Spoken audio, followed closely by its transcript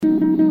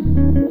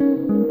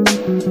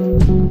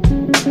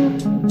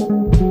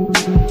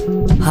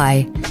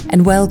Hi,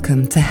 and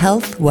welcome to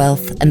Health,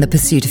 Wealth, and the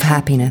Pursuit of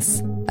Happiness,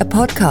 a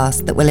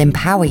podcast that will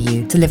empower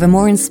you to live a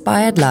more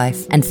inspired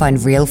life and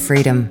find real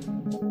freedom.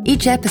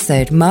 Each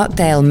episode, Mark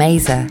Dale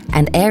Mazer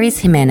and Aries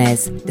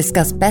Jimenez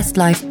discuss best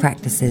life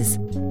practices,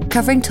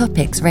 covering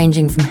topics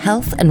ranging from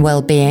health and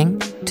well-being,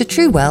 to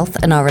true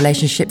wealth and our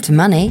relationship to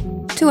money,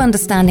 to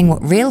understanding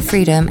what real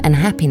freedom and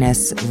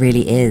happiness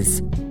really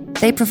is.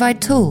 They provide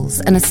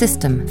tools and a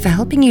system for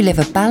helping you live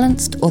a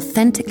balanced,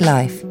 authentic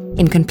life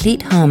in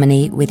complete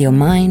harmony with your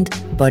mind,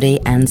 body,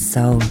 and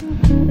soul.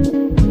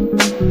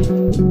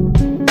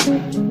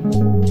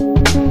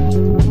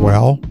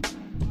 Well,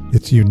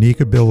 it's unique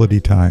ability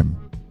time.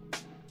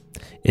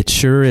 It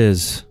sure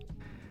is.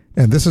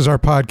 And this is our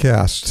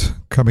podcast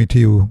coming to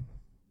you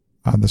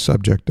on the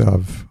subject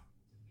of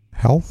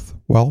health,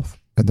 wealth,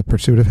 and the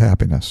pursuit of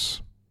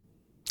happiness.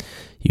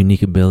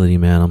 Unique ability,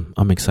 man.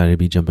 I'm excited to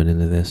be jumping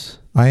into this.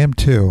 I am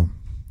too.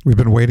 We've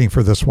been waiting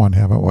for this one,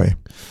 haven't we?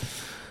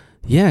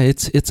 Yeah,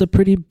 it's a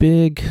pretty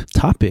big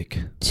topic.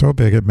 So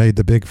big it made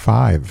the big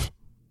five.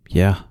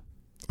 Yeah.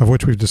 Of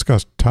which we've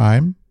discussed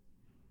time,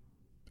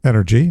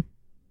 energy,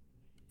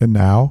 and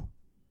now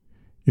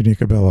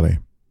unique ability.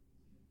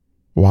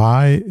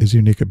 Why is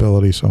unique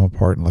ability so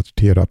important? Let's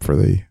tee it up for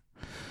the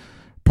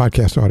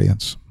podcast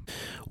audience.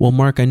 Well,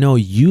 Mark, I know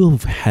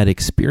you've had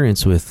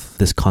experience with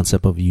this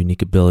concept of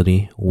unique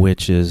ability,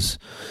 which is,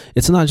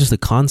 it's not just a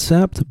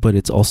concept, but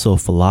it's also a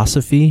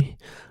philosophy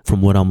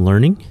from what I'm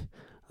learning,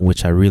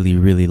 which I really,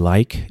 really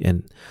like.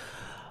 And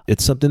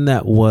it's something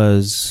that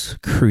was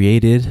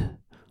created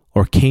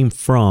or came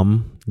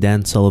from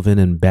Dan Sullivan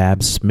and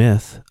Babs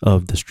Smith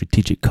of The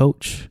Strategic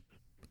Coach.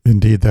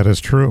 Indeed, that is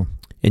true.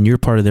 And you're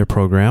part of their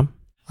program.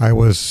 I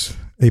was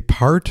a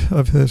part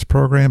of this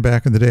program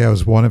back in the day. I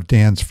was one of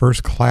Dan's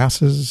first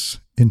classes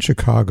in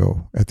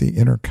Chicago at the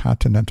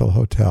Intercontinental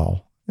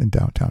Hotel in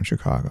downtown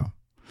Chicago.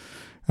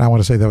 And I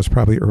want to say that was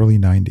probably early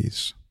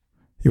 90s.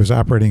 He was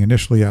operating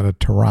initially out of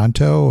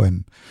Toronto,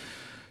 and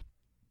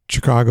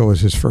Chicago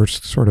was his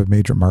first sort of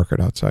major market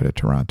outside of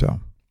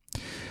Toronto.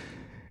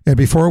 And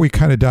before we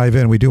kind of dive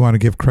in, we do want to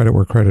give credit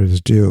where credit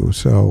is due.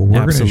 So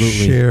we're going to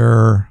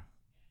share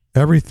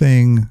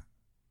everything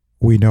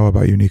we know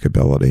about unique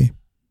ability,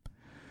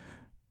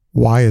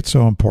 why it's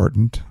so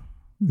important,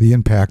 the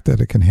impact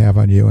that it can have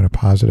on you in a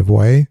positive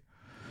way,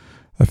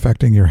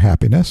 affecting your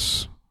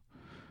happiness.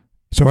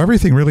 So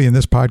everything really in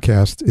this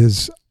podcast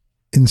is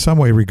in some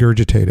way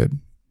regurgitated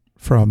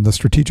from the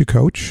Strategic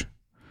Coach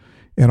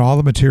and all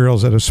the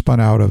materials that have spun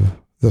out of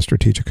the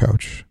Strategic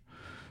Coach.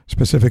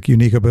 Specific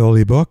unique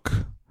ability book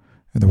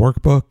and the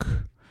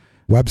workbook,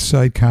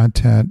 website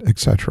content,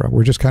 etc.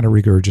 We're just kind of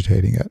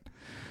regurgitating it.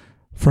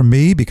 From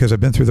me, because I've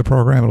been through the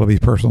program, it'll be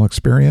personal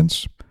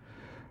experience.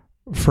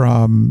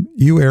 From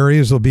you,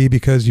 Aries, it'll be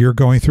because you're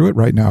going through it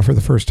right now for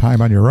the first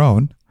time on your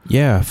own.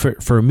 Yeah,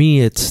 for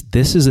me,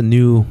 this is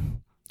a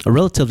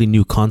relatively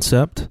new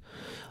concept.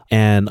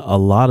 And a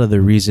lot of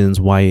the reasons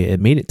why it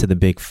made it to the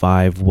big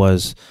five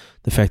was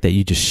the fact that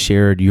you just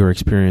shared your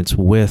experience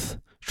with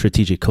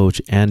Strategic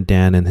Coach and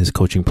Dan and his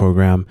coaching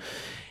program.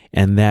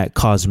 And that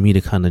caused me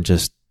to kind of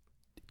just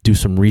do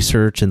some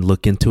research and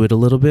look into it a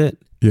little bit.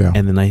 Yeah.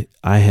 And then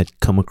I had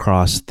come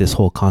across this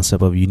whole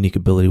concept of unique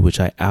ability, which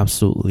I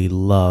absolutely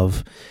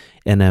love.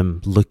 And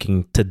I'm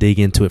looking to dig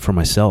into it for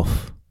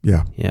myself.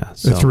 Yeah. Yeah.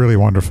 So. It's really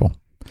wonderful.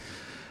 I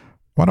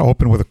want to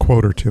open with a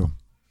quote or two.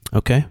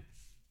 Okay.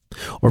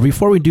 Or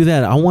before we do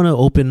that, I want to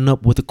open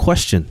up with a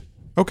question.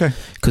 Okay.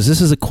 Because this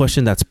is a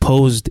question that's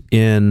posed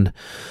in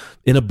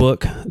a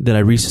book that I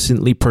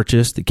recently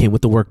purchased. It came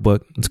with the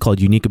workbook. It's called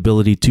Unique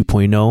Ability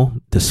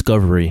 2.0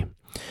 Discovery.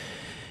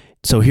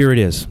 So here it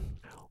is.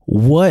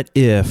 What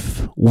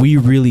if we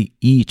really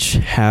each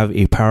have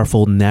a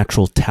powerful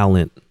natural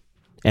talent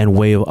and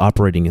way of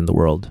operating in the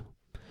world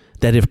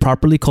that, if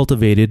properly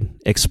cultivated,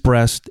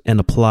 expressed,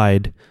 and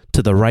applied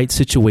to the right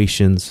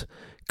situations,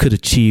 could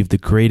achieve the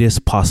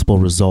greatest possible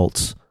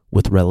results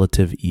with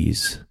relative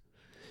ease?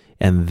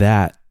 And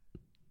that,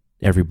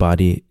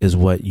 everybody, is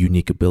what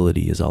unique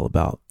ability is all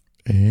about.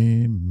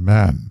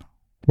 Amen.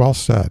 Well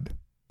said.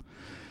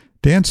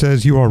 Dan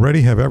says you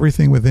already have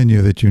everything within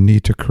you that you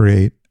need to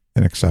create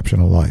an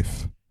exceptional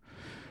life.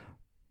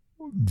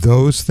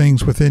 Those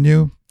things within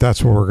you,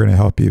 that's what we're going to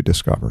help you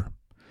discover.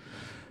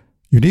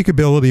 Unique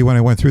ability, when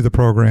I went through the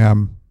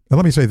program, and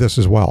let me say this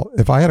as well.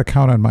 If I had to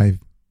count on my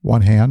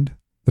one hand,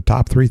 the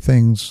top three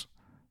things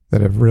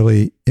that have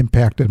really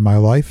impacted my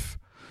life,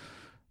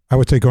 I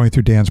would say going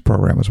through Dan's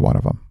program was one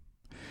of them.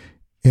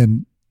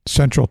 And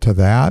central to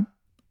that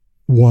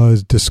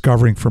was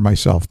discovering for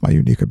myself my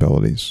unique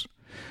abilities,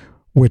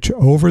 which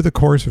over the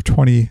course of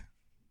 20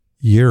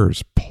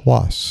 years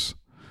plus,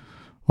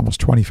 almost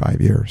 25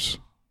 years.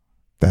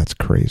 That's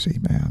crazy,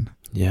 man.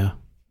 Yeah.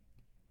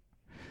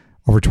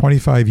 Over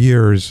 25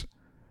 years,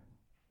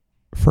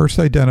 first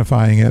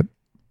identifying it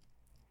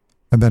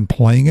and then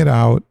playing it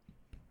out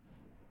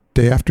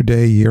day after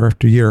day, year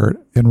after year,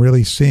 and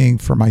really seeing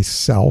for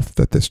myself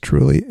that this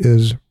truly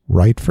is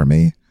right for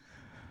me.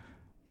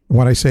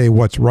 When I say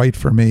what's right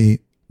for me,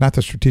 Not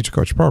the Strategic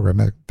Coach program.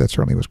 That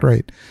certainly was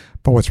great.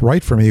 But what's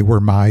right for me were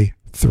my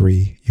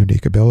 3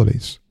 unique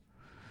abilities.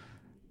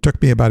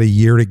 Took me about a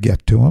year to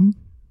get to them.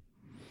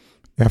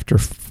 After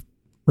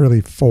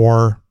really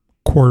 4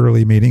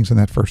 quarterly meetings in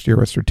that first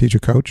year as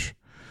Strategic Coach.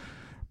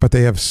 But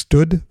they have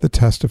stood the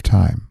test of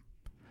time.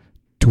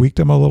 Tweaked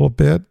them a little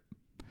bit.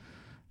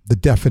 The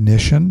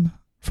definition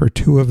for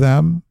 2 of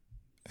them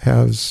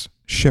has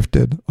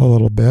shifted a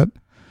little bit.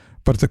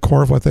 But at the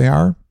core of what they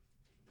are,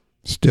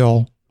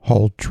 still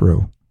hold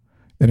true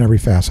in every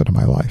facet of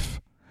my life.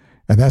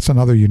 And that's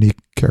another unique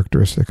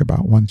characteristic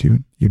about one's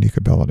unique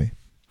ability.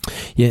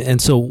 Yeah,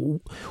 and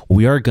so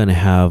we are going to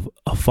have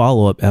a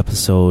follow-up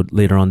episode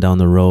later on down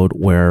the road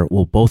where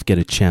we'll both get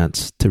a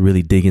chance to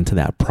really dig into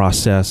that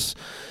process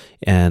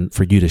and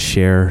for you to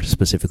share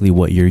specifically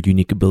what your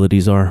unique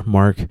abilities are,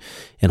 Mark.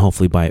 And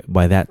hopefully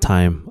by that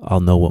time, I'll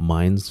know what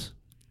mine's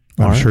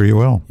are. I'm sure you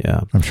will.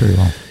 Yeah. I'm sure you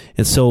will.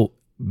 And so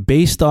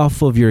based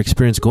off of your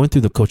experience going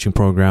through the coaching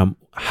program,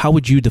 how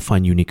would you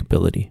define unique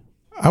ability?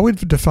 I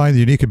would define the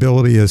unique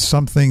ability as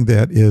something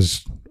that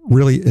is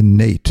really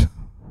innate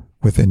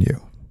within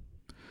you.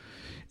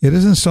 It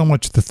isn't so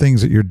much the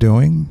things that you're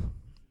doing,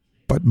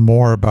 but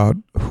more about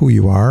who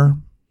you are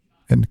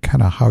and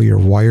kind of how you're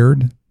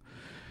wired,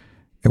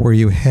 and where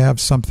you have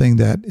something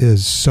that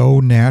is so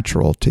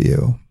natural to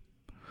you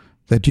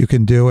that you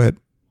can do it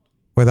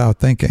without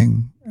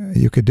thinking.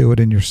 You could do it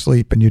in your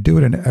sleep, and you do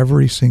it in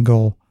every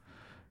single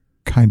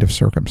kind of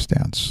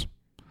circumstance.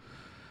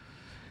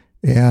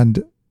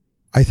 And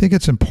I think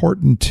it's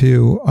important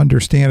to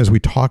understand as we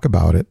talk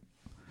about it,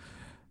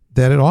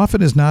 that it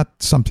often is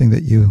not something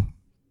that you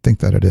think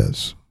that it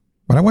is.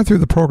 When I went through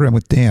the program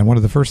with Dan, one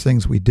of the first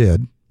things we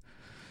did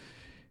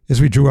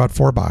is we drew out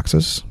 4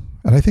 boxes.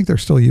 And I think they're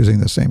still using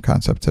the same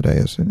concept today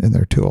as in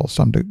their tool,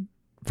 some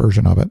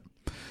version of it.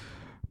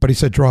 But he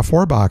said, draw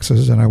 4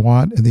 boxes, and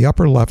in the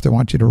upper left, I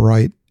want you to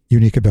write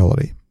unique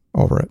ability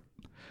over it.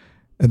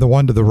 And the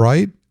one to the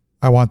right,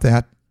 I want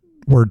that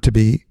word to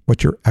be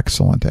what you're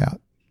excellent at.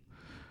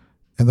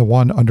 And the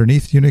one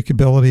underneath unique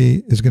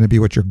ability is going to be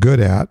what you're good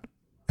at.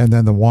 And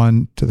then the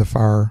one to the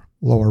far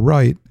lower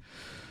right,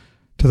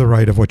 to the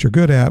right of what you're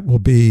good at, will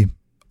be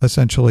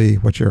essentially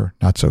what you're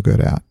not so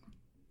good at.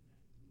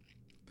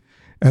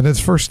 And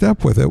his first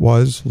step with it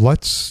was, I'm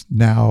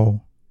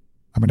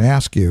going to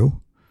ask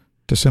you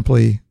to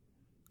simply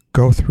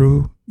go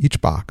through each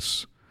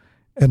box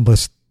and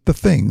list the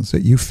things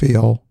that you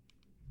feel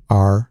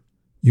are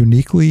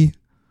uniquely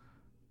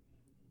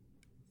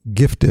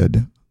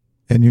gifted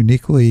and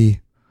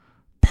uniquely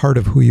part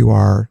of who you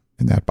are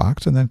in that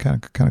box, and then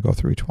kind of go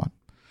through each one.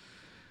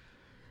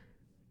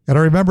 And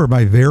I remember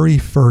my very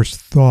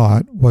first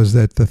thought was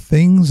that the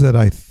things that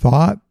I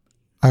thought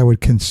I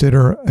would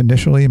consider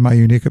initially my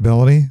unique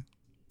ability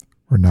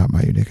were not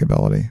my unique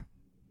ability.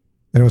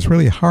 And it was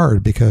really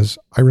hard because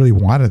I really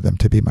wanted them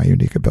to be my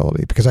unique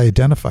ability because I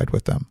identified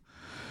with them.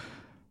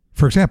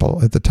 For example,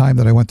 at the time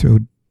that I went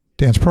through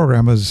Dan's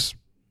program was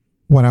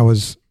when I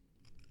was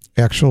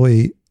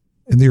actually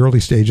in the early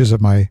stages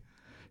of my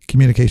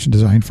communication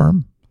design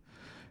firm.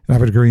 And I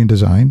have a degree in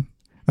design.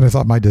 And I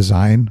thought my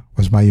design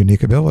was my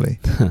unique ability.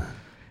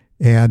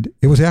 And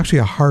it was actually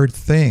a hard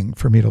thing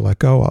for me to let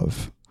go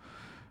of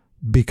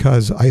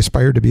because I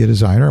aspired to be a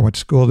designer. I went to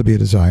school to be a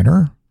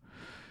designer.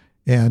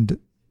 And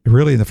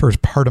really in the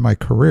first part of my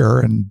career,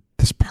 and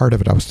this part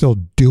of it, I was still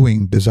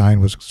doing design,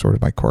 was sort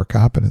of my core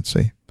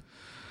competency.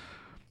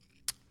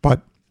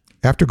 But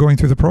after going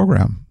through the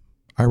program,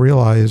 I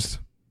realized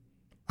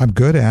I'm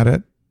good at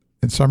it.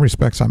 In some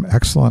respects, I'm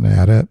excellent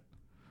at it.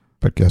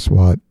 But guess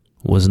what?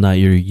 Was not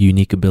your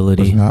unique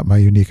ability. Was not my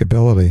unique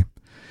ability.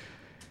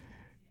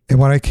 And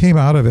when I came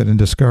out of it and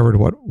discovered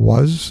what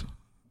was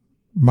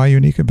my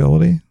unique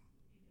ability,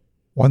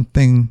 one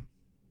thing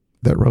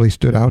that really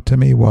stood out to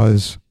me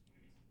was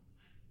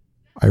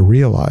I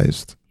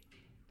realized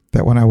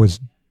that when I was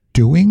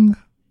doing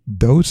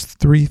those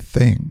 3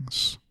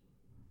 things,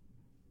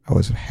 I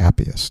was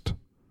happiest.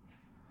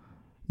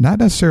 Not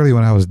necessarily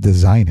when I was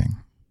designing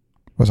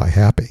was I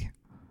happy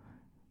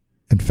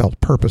and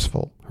felt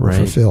purposeful or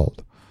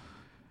fulfilled.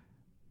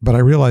 But I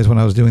realized when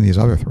I was doing these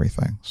other 3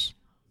 things.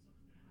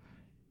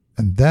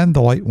 And then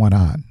the light went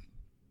on.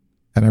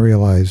 And I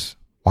realized,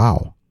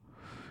 wow.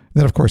 And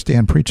then, of course,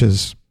 Dan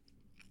preaches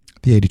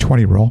the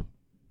 80-20 rule.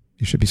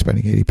 You should be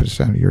spending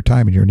 80% of your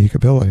time in your unique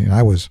ability. And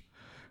I was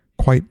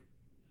quite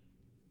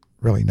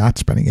really not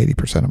spending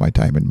 80% of my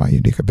time in my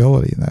unique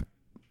ability in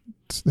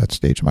that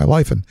stage of my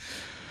life. And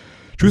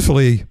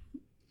truthfully,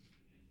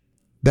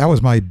 that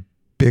was my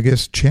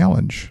biggest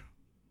challenge,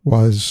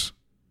 was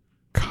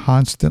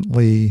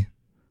constantly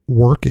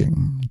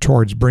working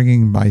towards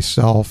bringing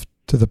myself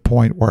to the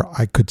point where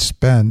I could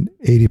spend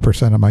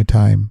 80% of my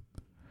time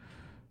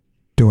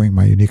doing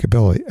my unique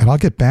ability. And I'll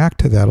get back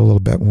to that a little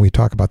bit when we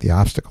talk about the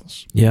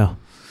obstacles. Yeah.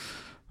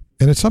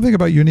 And it's something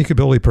about unique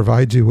ability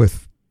provides you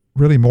with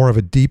really more of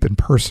a deep and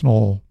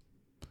personal,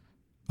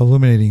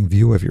 illuminating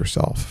view of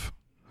yourself.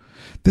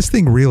 This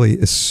thing really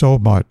is so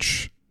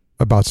much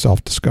about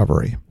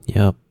self-discovery.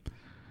 Yep.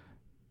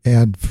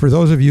 And for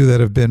those of you that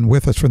have been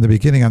with us from the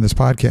beginning on this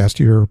podcast,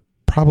 you're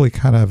probably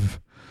kind of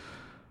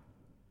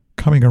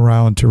coming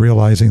around to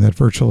realizing that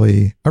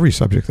virtually every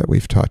subject that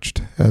we've touched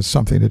has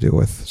something to do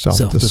with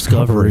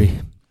self-discovery.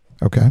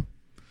 Okay.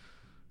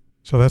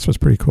 So that's what's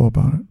pretty cool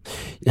about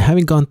it.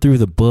 Having gone through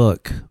the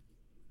book,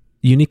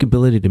 unique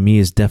ability to me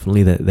is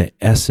definitely the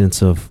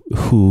essence of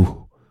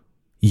who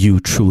you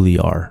truly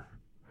are,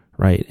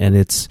 right? And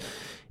it's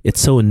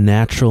so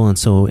natural and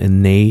so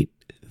innate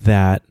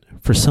that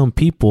for some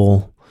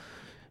people,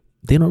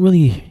 they don't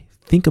really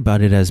think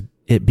about it as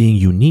it being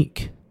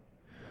unique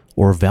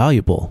or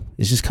valuable.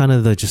 It's just kind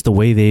of the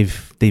way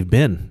they've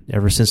been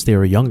ever since they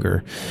were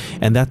younger.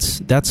 And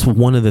that's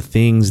one of the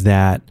things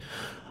that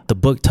the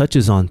book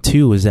touches on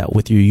too, is that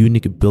with your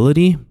unique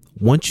ability,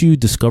 once you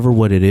discover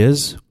what it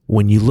is,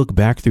 when you look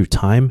back through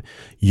time,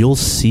 you'll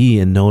see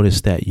and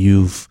notice that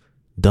you've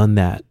done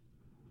that,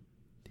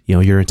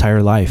 your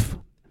entire life.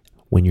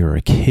 When you're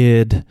a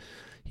kid,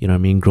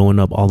 growing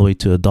up all the way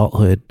to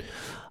adulthood.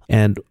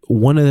 And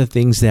one of the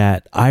things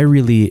that I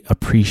really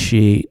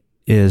appreciate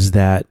is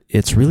that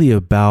it's really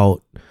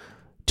about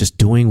just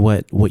doing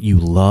what you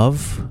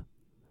love,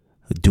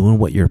 doing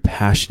what you're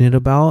passionate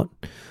about,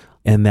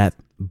 and that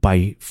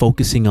by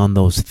focusing on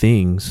those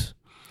things,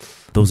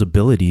 those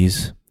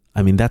abilities,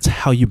 that's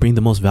how you bring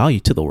the most value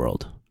to the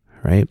world,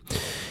 right?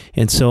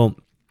 And so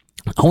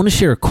I want to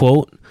share a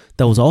quote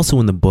that was also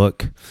in the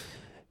book,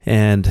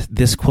 and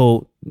this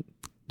quote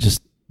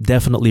just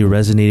definitely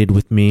resonated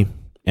with me,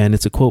 and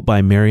it's a quote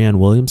by Marianne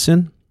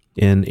Williamson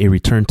in A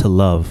Return to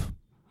Love.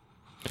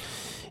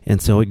 And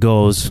so it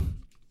goes,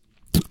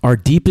 "Our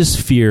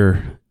deepest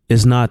fear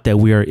is not that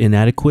we are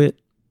inadequate.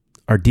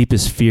 Our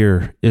deepest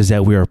fear is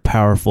that we are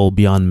powerful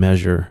beyond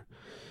measure.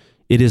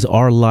 It is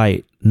our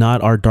light,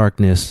 not our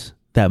darkness,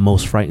 that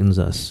most frightens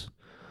us.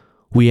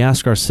 We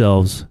ask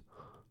ourselves,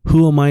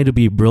 who am I to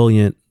be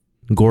brilliant,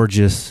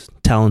 gorgeous,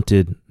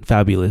 talented,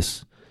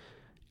 fabulous?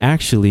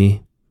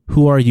 Actually,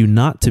 who are you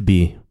not to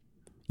be?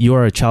 You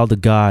are a child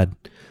of God.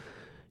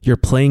 Your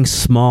playing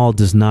small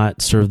does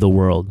not serve the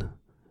world.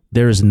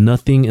 There is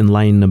nothing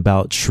enlightening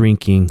about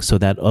shrinking so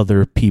that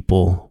other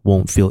people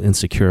won't feel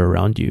insecure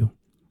around you.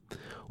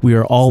 We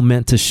are all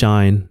meant to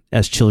shine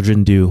as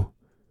children do.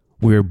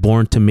 We are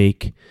born to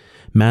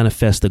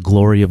manifest the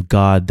glory of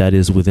God that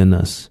is within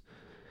us.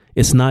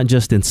 It's not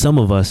just in some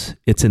of us,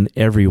 it's in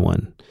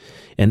everyone.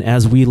 And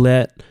as we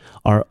let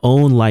our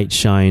own light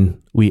shine,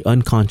 we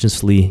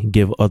unconsciously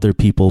give other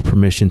people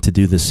permission to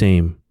do the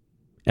same.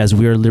 As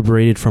we are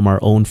liberated from our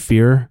own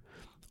fear,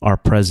 our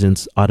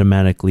presence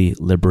automatically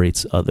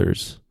liberates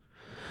others."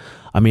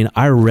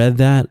 I read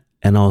that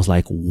and I was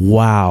like,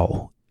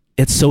 wow,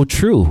 it's so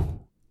true.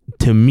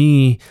 To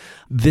me,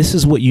 this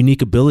is what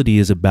unique ability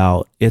is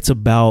about. It's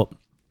about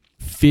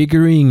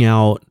figuring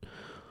out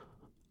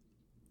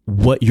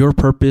what your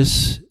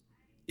purpose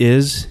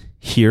is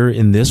here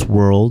in this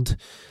world,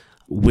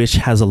 which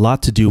has a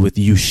lot to do with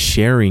you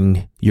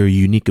sharing your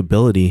unique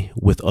ability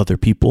with other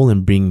people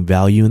and bringing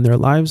value in their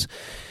lives.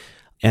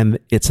 And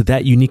it's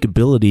that unique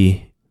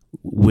ability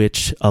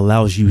which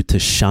allows you to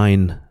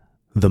shine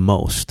the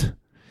most.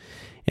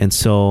 And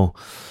so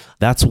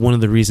that's one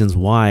of the reasons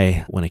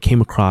why when I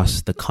came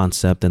across the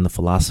concept and the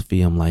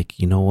philosophy, I'm like,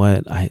 you know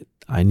what?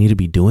 I need to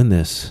be doing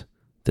this.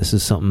 This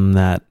is something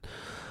that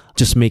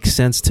just makes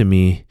sense to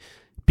me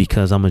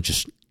because I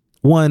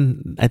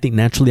think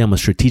naturally I'm a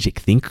strategic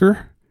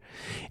thinker.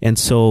 And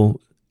so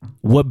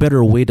what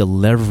better way to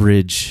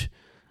leverage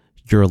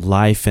your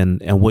life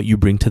and what you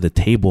bring to the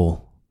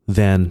table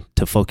than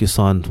to focus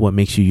on what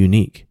makes you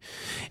unique?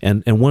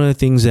 And one of the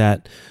things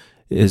that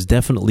is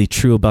definitely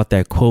true about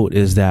that quote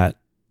is that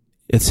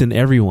it's in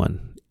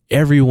everyone.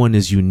 Everyone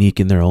is unique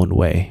in their own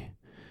way.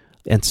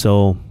 And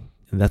so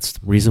that's the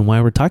reason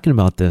why we're talking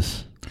about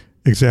this.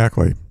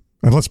 Exactly.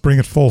 And let's bring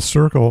it full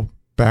circle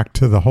back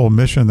to the whole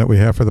mission that we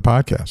have for the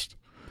podcast.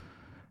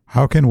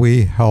 How can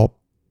we help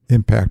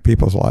impact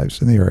people's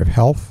lives in the area of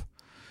health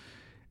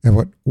and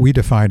what we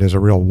define as a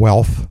real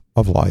wealth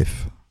of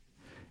life,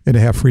 and to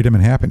have freedom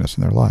and happiness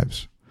in their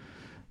lives?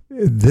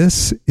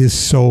 This is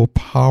so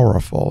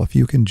powerful. If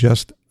you can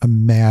just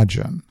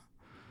imagine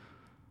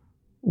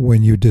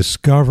when you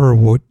discover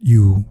what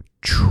you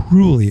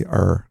truly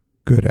are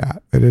good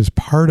at, it is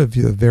part of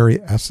the very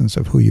essence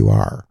of who you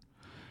are,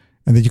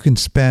 and that you can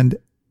spend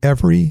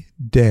every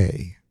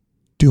day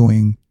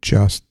doing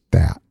just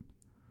that.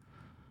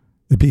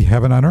 It'd be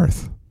heaven on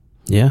earth.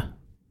 Yeah.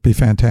 Be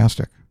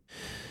fantastic.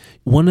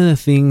 One of the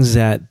things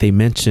that they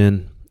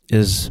mention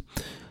is,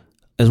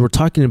 as we're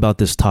talking about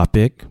this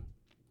topic,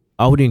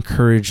 I would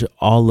encourage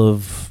all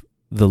of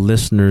the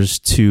listeners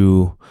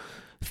to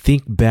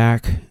think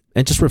back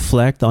and just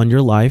reflect on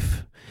your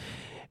life.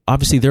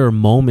 Obviously, there are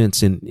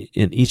moments in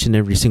each and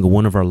every single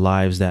one of our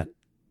lives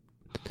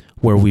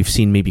where we've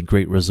seen maybe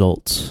great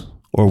results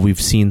or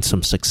we've seen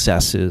some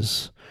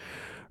successes,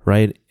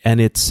 right?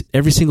 And it's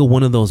every single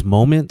one of those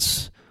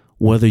moments,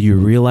 whether you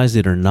realize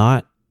it or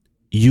not,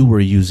 you were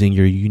using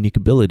your unique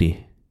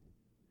ability,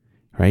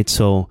 right?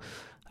 So,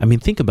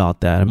 think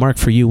about that. And Mark,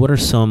 for you, what are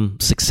some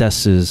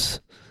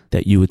successes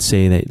that you would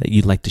say that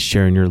you'd like to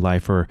share in your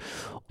life, or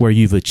where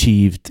you've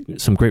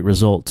achieved some great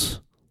results?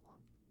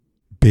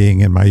 Being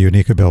in my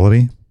unique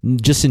ability?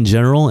 Just in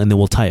general, and then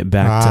we'll tie it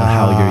back to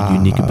how your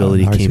unique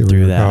ability came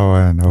through that.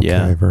 Okay,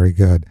 yeah. Very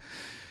good.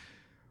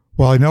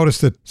 Well, I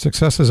noticed that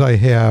successes I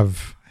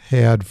have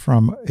had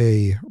from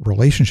a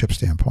relationship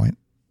standpoint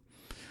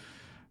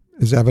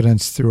is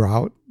evidenced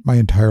throughout my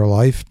entire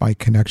life, my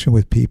connection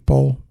with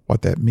people,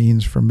 what that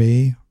means for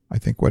me, I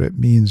think what it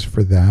means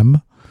for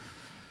them.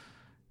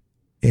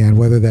 And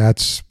whether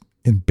that's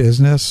in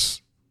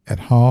business, at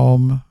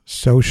home,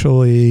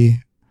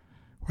 socially,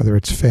 whether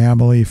it's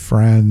family,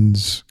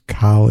 friends,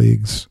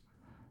 colleagues,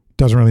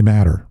 doesn't really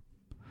matter.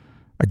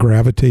 I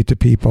gravitate to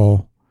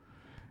people,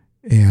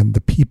 and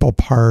the people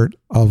part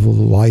of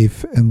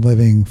life and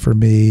living for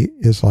me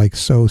is like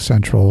so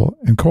central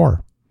and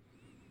core.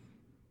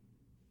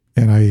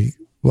 And I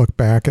look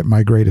back at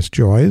my greatest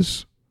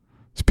joys,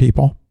 it's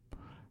people.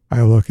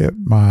 I look at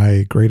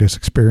my greatest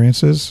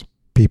experiences,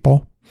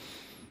 people.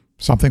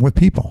 Something with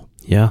people.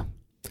 Yeah.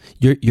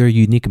 Your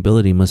unique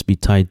ability must be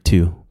tied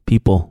to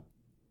people.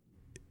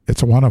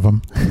 It's one of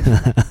them.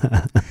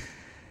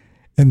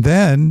 And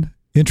then,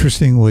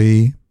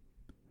 interestingly,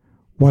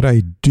 what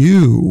I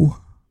do,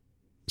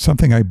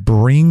 something I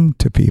bring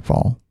to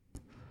people,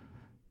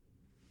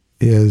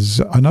 is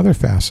another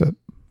facet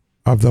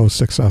of those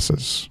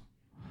successes,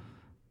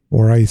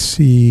 where I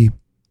see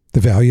the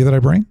value that I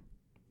bring.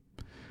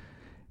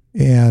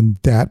 And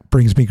that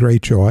brings me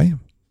great joy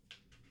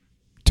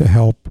to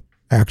help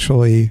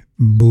actually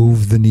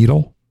move the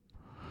needle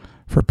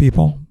for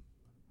people,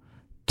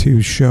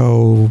 to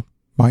show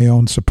my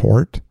own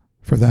support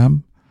for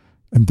them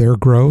and their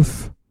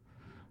growth,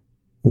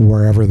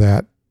 wherever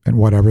that and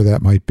whatever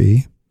that might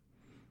be.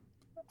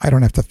 I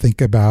don't have to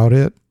think about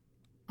it.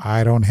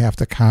 I don't have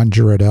to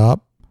conjure it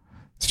up.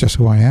 It's just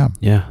who I am.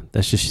 Yeah,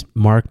 that's just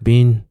Mark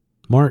being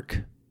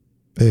Mark.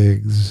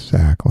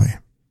 Exactly.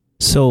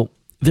 So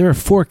there are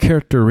 4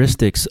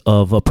 characteristics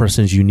of a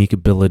person's unique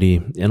ability,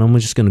 and I'm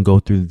just going to go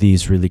through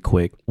these really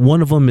quick.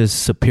 One of them is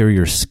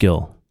superior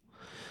skill.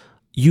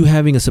 You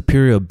having a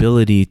superior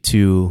ability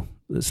to,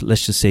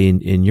 let's just say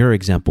in your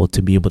example,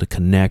 to be able to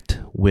connect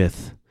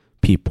with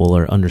people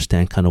or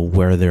understand kind of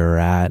where they're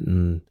at,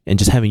 and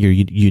just having your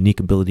unique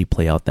ability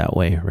play out that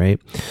way,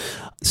 right?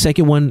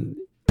 Second one,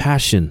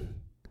 passion.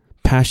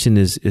 Passion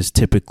is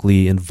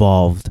typically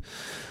involved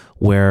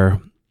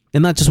where,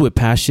 and not just with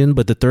passion,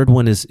 but the third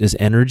one is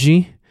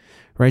energy,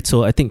 right?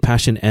 So I think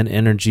passion and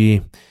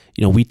energy,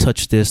 we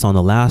touched this on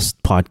the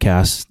last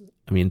podcast.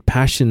 I mean,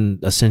 passion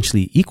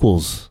essentially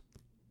equals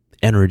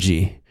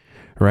energy,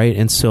 right?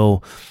 And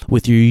so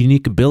with your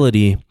unique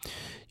ability,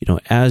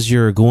 as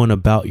you're going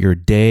about your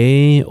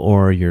day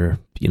or your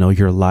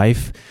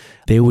life,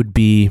 there would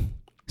be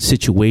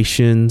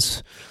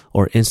situations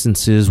or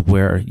instances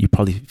where you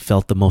probably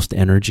felt the most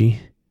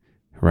energy,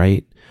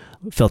 right?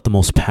 Felt the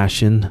most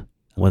passion,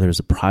 whether it's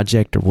a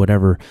project or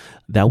whatever.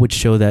 That would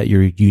show that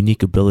your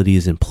unique ability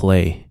is in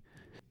play.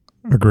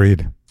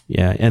 Agreed.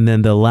 Yeah. And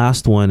then the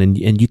last one,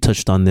 and you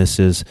touched on this,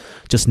 is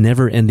just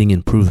never-ending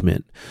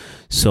improvement.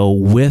 So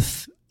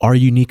with our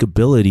unique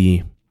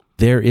ability,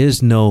 there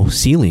is no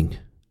ceiling.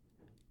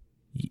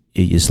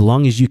 As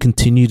long as you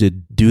continue to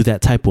do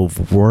that type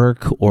of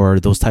work or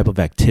those type of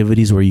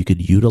activities where you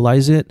could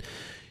utilize it,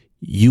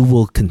 you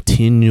will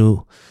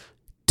continue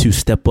to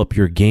step up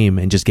your game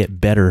and just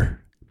get better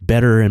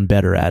and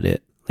better at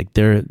it. Like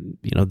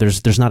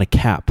there's not a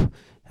cap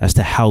as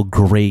to how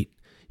great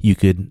you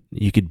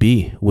could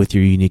be with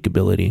your unique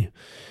ability.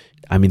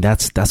 I mean,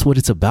 that's what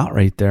it's about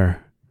right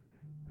there,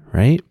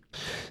 right?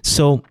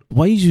 So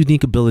why is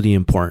unique ability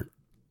important,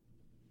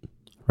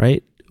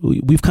 right?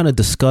 We've kind of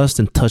discussed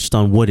and touched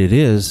on what it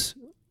is,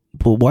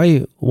 but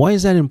why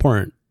is that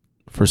important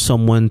for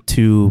someone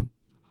to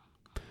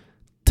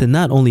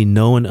not only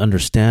know and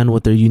understand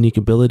what their unique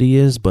ability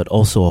is, but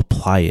also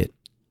apply it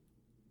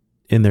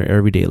in their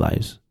everyday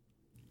lives?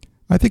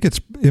 I think it's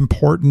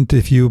important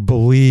if you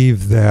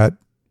believe that,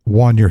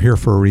 one, you're here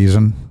for a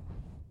reason.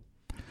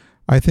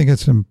 I think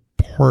it's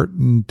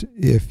important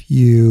if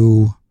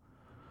you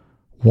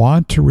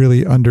want to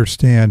really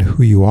understand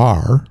who you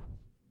are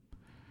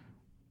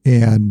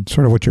and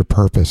sort of what your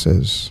purpose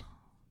is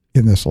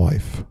in this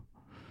life.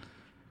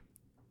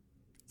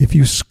 If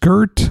you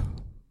skirt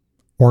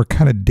or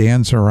kind of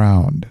dance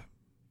around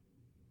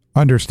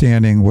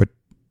understanding what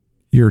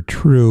your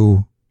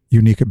true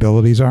unique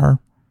abilities are,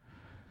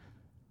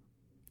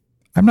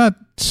 I'm not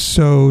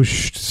so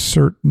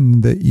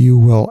certain that you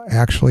will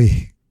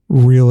actually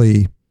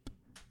really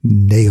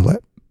nail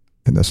it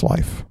in this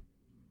life.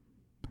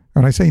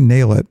 When I say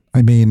nail it,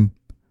 I mean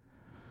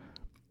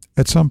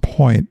at some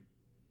point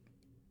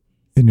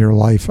in your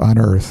life on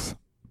earth,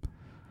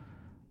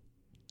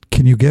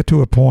 can you get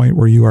to a point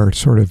where you are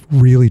sort of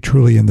really,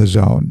 truly in the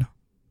zone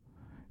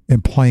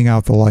and playing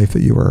out the life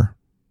that you were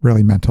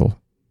really meant to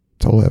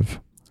live?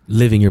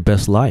 Living your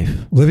best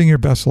life. Living your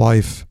best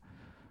life,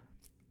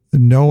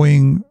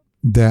 knowing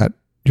that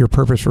your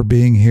purpose for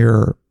being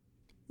here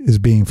is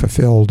being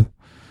fulfilled,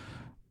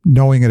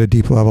 knowing at a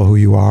deep level who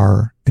you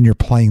are, and you're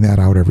playing that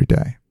out every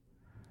day.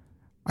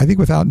 I think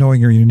without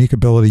knowing your unique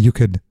ability, you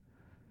could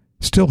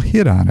still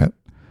hit on it,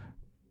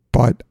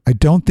 but I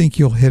don't think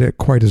you'll hit it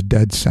quite as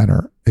dead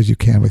center as you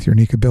can with your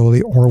unique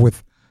ability, or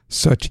with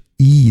such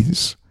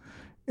ease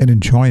and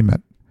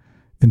enjoyment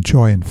and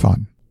joy and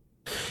fun.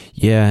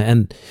 Yeah.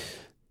 And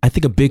I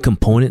think a big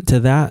component to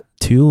that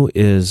too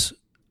is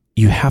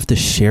you have to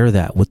share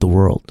that with the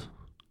world.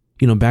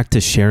 Back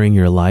to sharing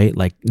your light,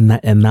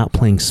 and not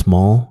playing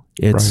small.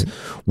 It's right.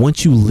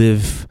 Once you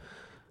live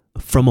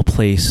from a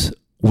place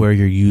where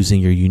you're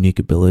using your unique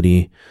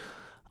ability,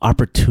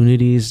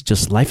 opportunities,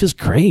 just life is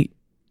great,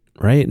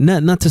 right?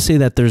 Not to say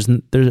that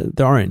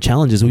there aren't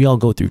challenges. We all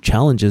go through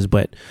challenges,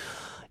 but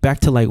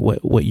back to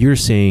what you're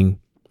saying,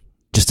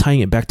 just tying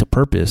it back to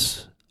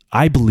purpose,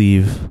 I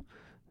believe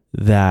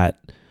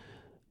that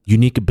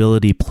unique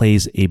ability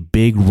plays a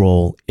big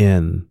role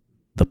in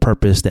the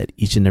purpose that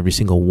each and every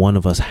single one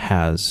of us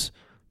has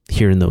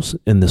here in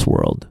this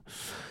world.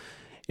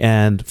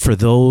 And for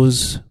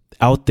those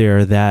out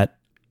there that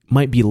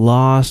might be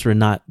lost or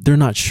they're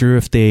not sure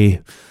if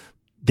they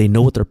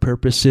know what their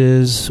purpose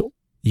is,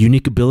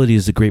 unique ability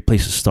is a great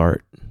place to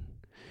start.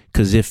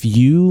 Because if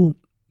you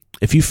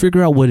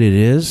figure out what it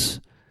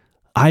is,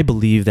 I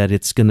believe that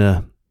it's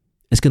gonna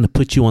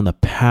put you on the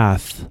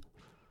path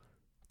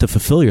to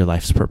fulfill your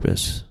life's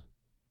purpose.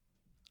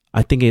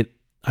 I think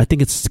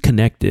it's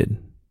connected.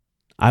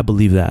 I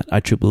believe that. I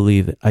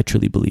truly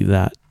believe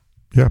that.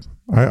 Yeah,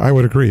 I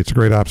would agree. It's a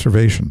great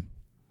observation.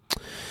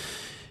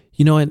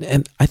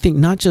 And I think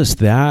not just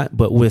that,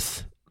 but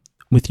with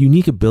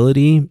unique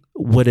ability,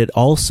 what it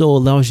also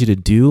allows you to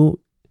do,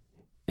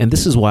 and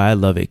this is why I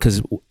love it,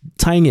 because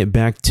tying it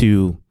back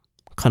to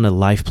kind of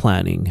life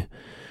planning,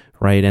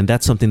 right? And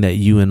that's something that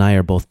you and I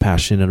are both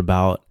passionate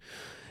about.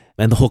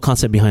 And the whole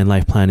concept behind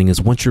life planning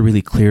is once you're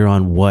really clear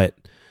on what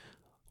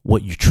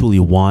you truly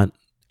want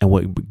and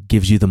what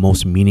gives you the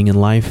most meaning in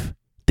life,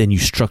 then you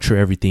structure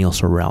everything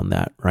else around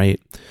that,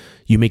 right?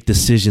 You make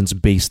decisions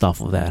based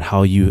off of that,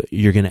 how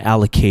you're going to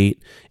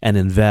allocate and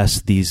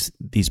invest these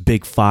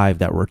big five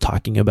that we're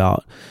talking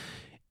about.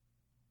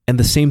 And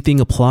the same thing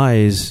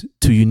applies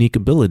to unique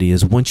ability,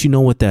 is once you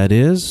know what that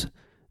is,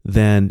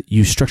 then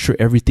you structure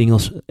everything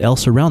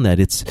else around that.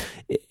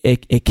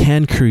 It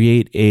can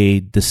create a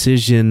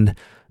decision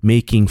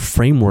making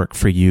framework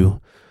for you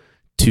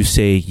to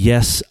say,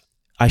 yes,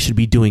 I should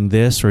be doing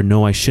this, or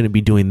no, I shouldn't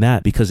be doing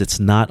that, because it's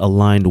not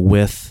aligned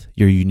with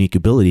your unique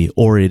ability,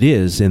 or it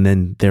is, and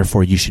then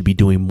therefore you should be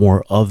doing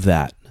more of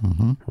that,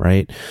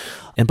 right?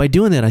 And by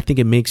doing that, I think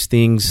it makes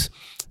things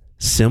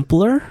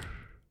simpler,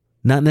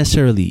 not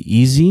necessarily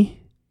easy,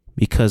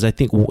 because I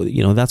think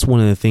that's one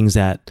of the things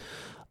that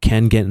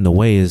can get in the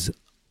way, is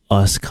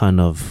us kind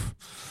of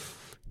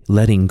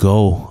letting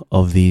go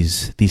of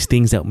these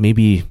things that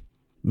maybe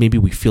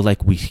we feel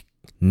like we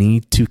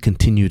need to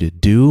continue to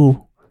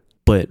do.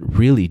 But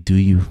really, do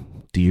you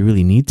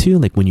really need to?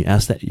 Like, when you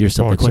ask that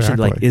yourself the question,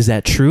 like, is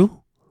that true?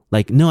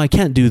 Like, no, I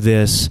can't do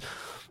this.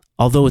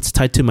 Although it's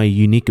tied to my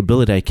unique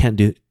ability, I can't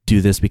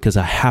do this because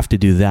I have to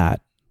do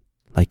that.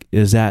 Like,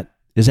 is that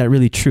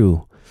really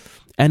true?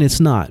 And it's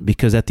not,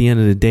 because at the end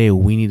of the day,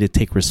 we need to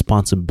take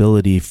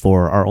responsibility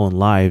for our own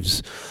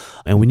lives,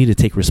 and we need to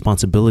take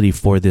responsibility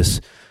for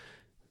this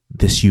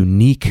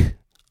unique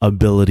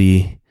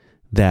ability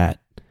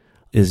that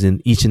is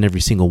in each and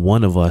every single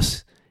one of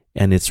us.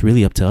 And it's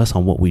really up to us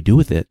on what we do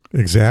with it.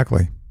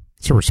 Exactly.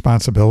 It's a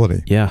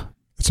responsibility. Yeah.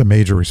 It's a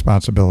major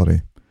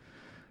responsibility.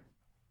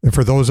 And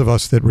for those of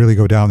us that really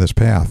go down this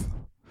path,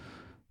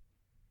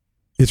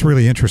 it's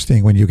really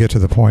interesting when you get to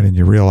the point and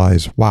you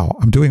realize, wow,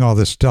 I'm doing all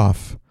this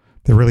stuff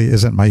that really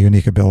isn't my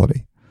unique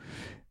ability.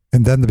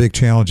 And then the big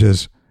challenge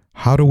is,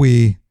 how do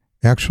we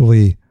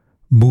actually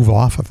move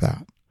off of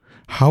that?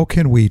 How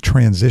can we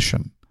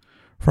transition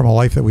from a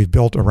life that we've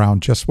built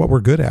around just what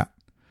we're good at,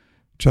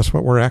 just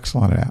what we're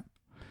excellent at,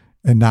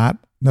 and not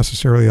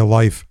necessarily a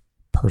life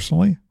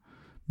personally,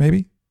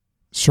 maybe?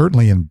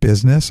 Certainly in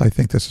business, I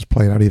think this is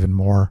played out even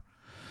more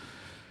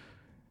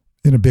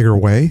in a bigger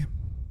way.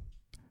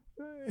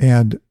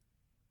 And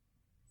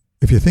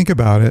if you think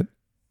about it,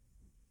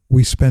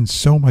 we spend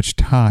so much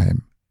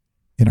time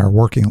in our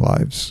working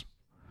lives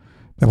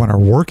that when our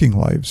working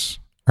lives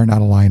are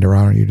not aligned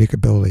around our unique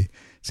ability,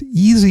 it's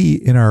easy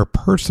in our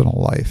personal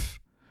life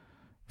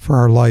for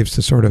our lives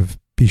to sort of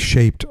be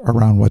shaped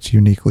around what's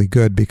uniquely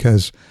good,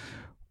 because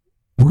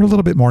we're a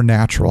little bit more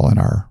natural in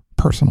our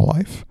personal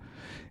life.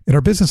 In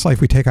our business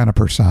life, we take on a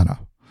persona.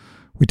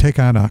 We take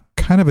on a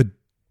kind of a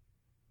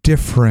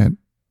different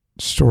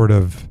sort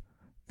of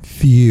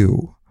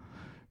view,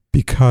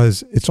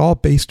 because it's all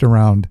based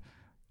around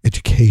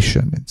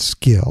education and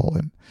skill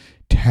and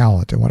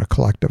talent and what a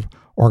collective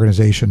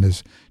organization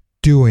is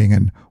doing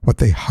and what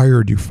they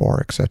hired you for,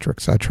 et cetera, et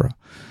cetera.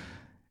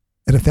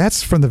 And if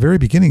that's from the very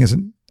beginning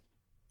isn't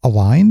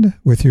aligned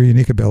with your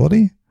unique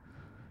ability,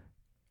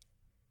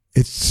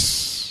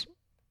 it's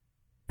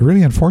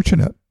really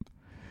unfortunate.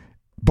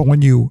 But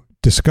when you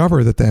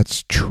discover that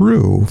that's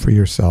true for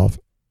yourself,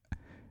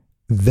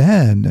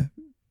 then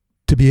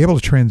to be able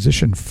to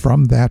transition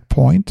from that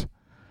point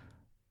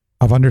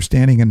of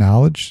understanding and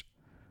knowledge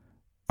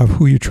of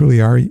who you truly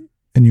are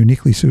and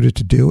uniquely suited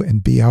to do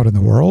and be out in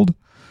the world,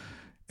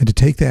 and to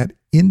take that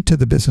into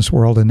the business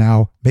world and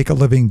now make a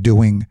living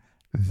doing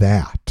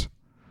that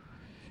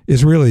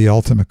is really the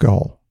ultimate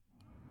goal.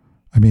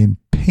 I mean,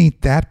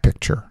 paint that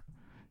picture,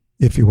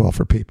 if you will,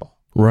 for people.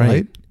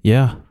 Right?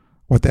 Yeah.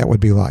 What that would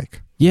be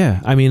like.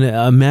 Yeah. I mean,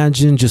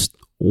 imagine just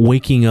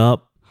waking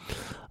up,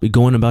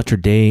 going about your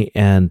day,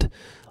 and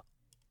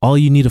all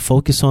you need to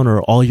focus on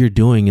or all you're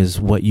doing is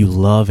what you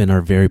love and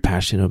are very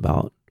passionate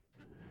about.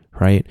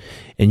 Right?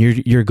 And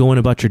you're going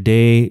about your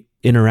day,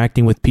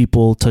 interacting with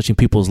people, touching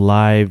people's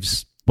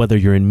lives, whether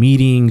you're in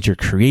meetings, you're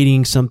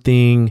creating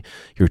something,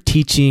 you're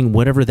teaching,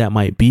 whatever that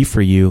might be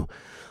for you,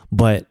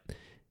 but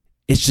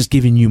it's just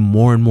giving you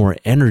more and more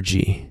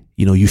energy.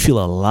 You know, you feel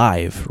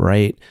alive,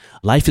 right?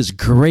 Life is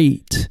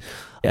great.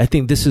 I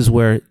think this is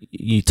where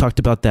you talked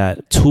about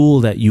that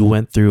tool that you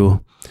went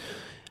through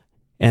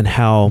and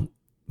how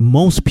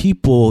most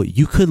people,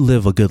 you could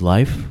live a good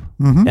life.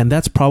 Mm-hmm. And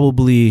that's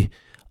probably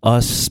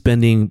us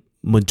spending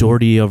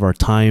majority of our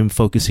time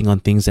focusing on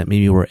things that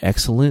maybe we're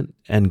excellent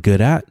and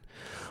good at.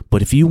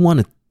 But if you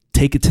want to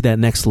take it to that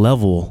next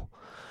level,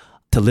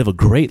 to live a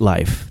great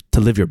life, to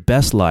live your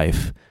best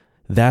life,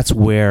 that's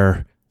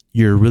where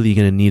you're really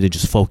going to need to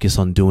just focus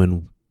on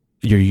doing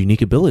your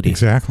unique ability.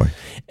 Exactly.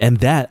 And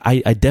that,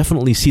 I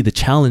definitely see the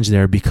challenge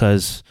there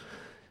because,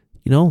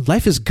 you know,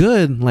 life is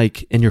good,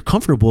 like, and you're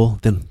comfortable,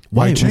 then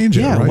why change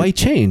it? Yeah, right? Why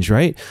change,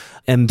 right?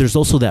 And there's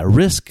also that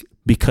risk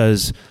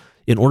because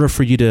in order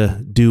for you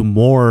to do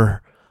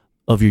more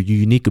of your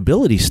unique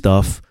ability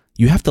stuff,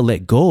 you have to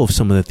let go of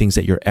some of the things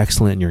that you're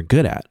excellent and you're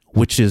good at,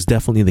 which is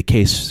definitely the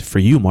case for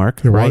you,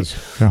 Mark. It right?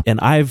 was. Yeah. And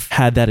I've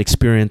had that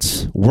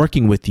experience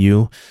working with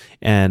you,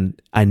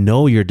 and I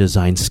know your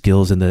design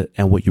skills and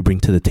what you bring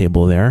to the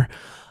table there.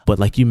 But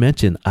like you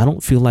mentioned, I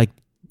don't feel like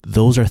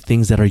those are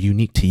things that are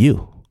unique to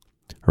you,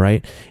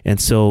 right? And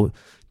so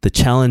the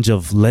challenge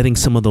of letting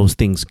some of those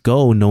things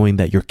go, knowing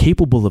that you're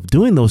capable of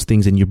doing those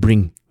things and you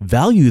bring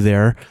value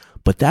there,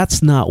 but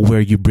that's not where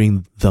you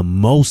bring the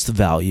most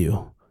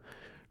value.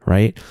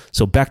 Right?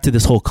 So back to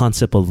this whole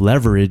concept of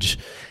leverage,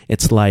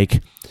 it's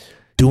like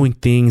doing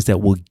things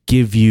that will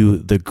give you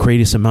the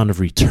greatest amount of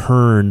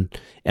return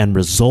and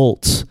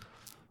results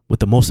with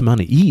the most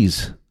amount of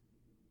ease.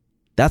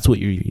 That's what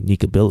your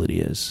unique ability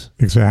is.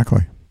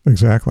 Exactly.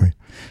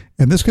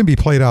 And this can be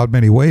played out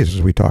many ways,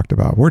 as we talked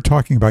about. We're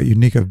talking about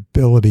unique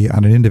ability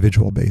on an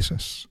individual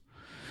basis.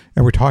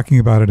 And we're talking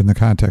about it in the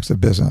context of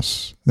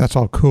business. That's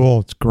all cool.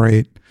 It's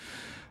great.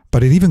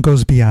 But it even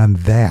goes beyond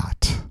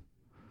that.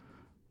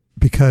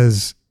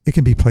 Because it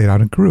can be played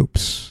out in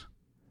groups.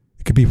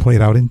 It can be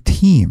played out in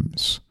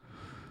teams.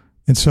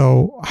 And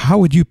so how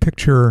would you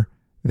picture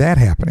that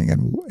happening?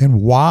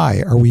 And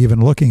why are we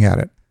even looking at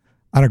it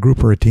on a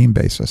group or a team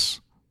basis?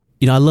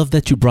 You know, I love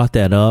that you brought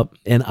that up.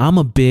 And I'm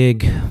a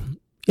big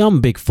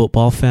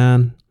football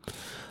fan.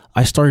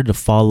 I started to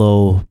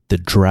follow the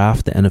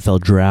draft, the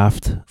NFL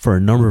draft, for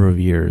a number of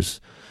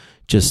years.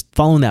 Just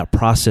following that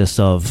process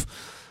of,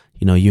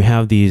 you know, you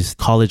have these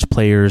college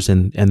players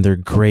and they're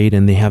great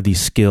and they have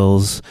these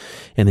skills.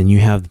 And then you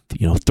have,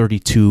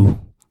 32,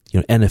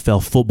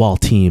 NFL football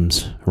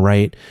teams,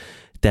 right?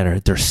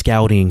 They're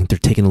scouting, they're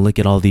taking a look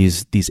at all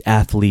these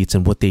athletes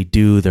and what they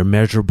do, their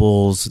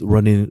measurables,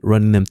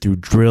 running them through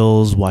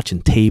drills,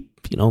 watching tape,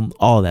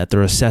 all that.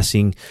 They're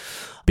assessing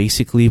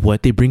basically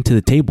what they bring to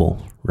the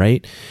table,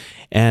 right?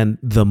 And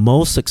the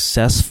most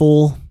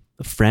successful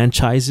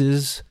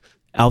franchises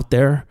out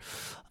there,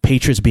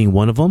 Patriots being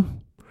one of them,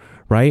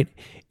 right,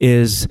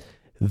 is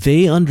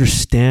they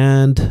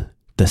understand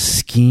the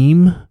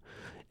scheme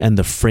and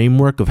the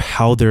framework of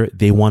how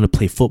they want to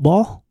play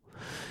football.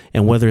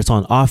 And whether it's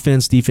on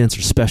offense, defense,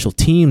 or special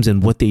teams,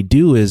 and what they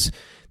do is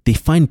they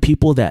find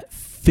people that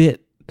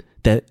fit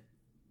that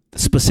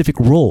specific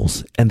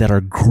roles and that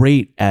are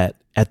great at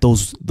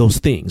those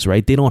things,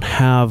 right? They're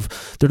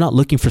not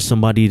looking for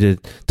somebody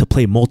to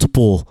play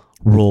multiple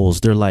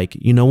roles. They're like,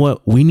 you know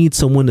what? We need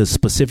someone to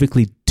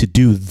specifically to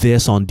do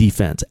this on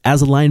defense.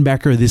 As a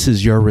linebacker, this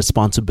is your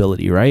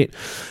responsibility, right?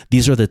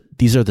 These are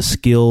the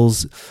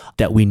skills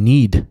that we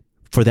need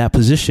for that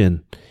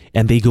position.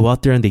 And they go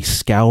out there and they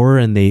scour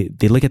and they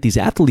look at these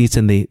athletes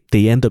and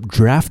they end up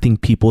drafting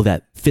people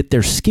that fit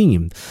their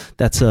scheme.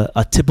 That's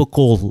a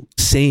typical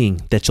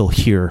saying that you'll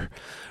hear,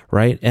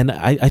 right? And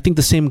I think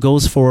the same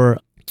goes for,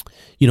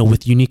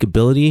 with unique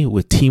ability,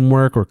 with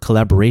teamwork or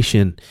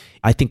collaboration.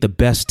 I think the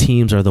best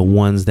teams are the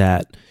ones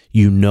that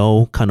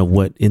kind of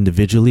what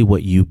individually,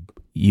 what you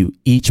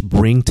each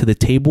bring to the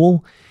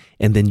table,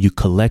 and then you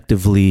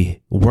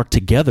collectively work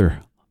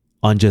together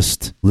on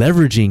just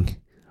leveraging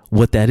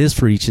what that is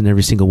for each and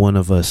every single one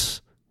of us.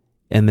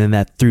 And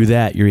then through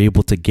that, you're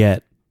able to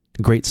get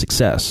great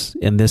success.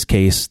 In this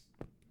case,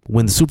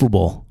 win the Super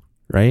Bowl,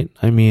 right?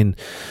 I mean,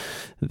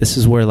 this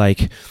is where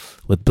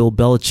with Bill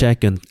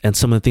Belichick and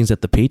some of the things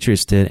that the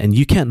Patriots did, and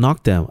you can't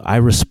knock them. I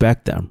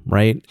respect them,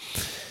 right?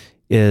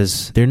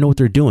 Is they know what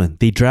they're doing.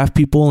 They draft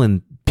people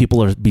and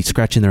people are be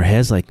scratching their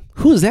heads like,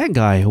 who is that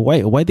guy?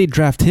 Why they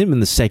draft him in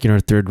the second or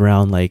third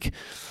round?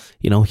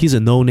 he's a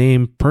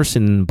no-name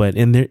person, but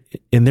in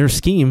their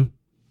scheme,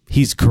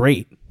 he's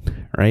great,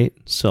 right?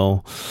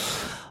 So,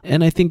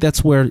 and I think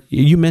that's where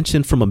you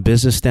mentioned from a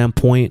business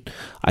standpoint,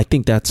 I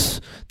think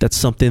that's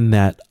something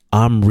that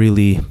I'm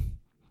really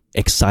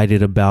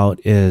excited about,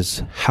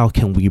 is how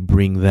can we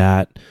bring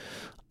that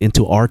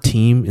into our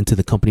team, into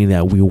the company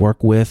that we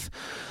work with.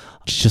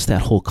 Just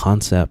that whole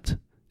concept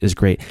is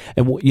great.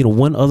 And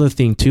one other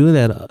thing too,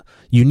 that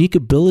unique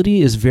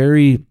ability is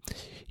very,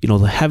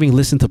 having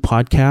listened to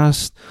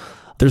podcasts,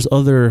 there's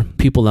other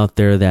people out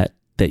there that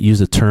use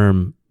the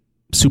term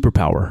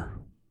superpower.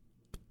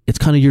 It's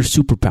kind of your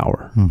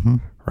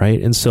superpower,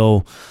 right? And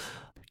so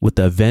with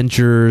the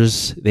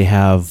Avengers, they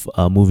have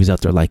movies out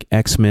there like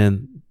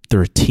X-Men.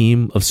 They're a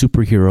team of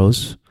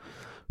superheroes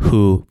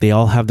who they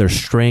all have their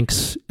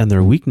strengths and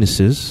their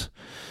weaknesses.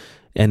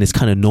 And it's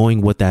kind of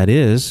knowing what that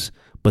is,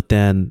 but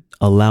then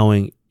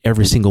allowing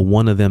every single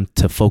one of them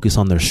to focus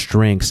on their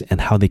strengths and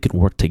how they could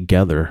work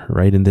together,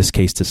 right? In this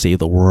case, to save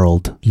the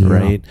world,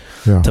 right?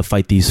 Yeah. To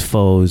fight these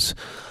foes.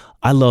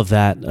 I love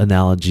that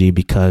analogy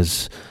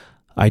because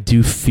I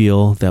do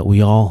feel that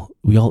we all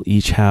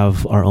each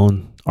have our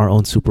own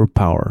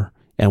superpower.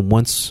 And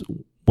once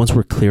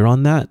we're clear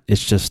on that,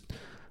 it's just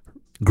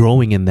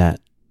growing in that,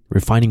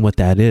 refining what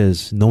that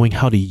is, knowing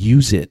how to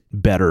use it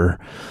better.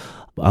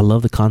 I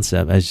love the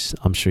concept, as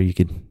I'm sure you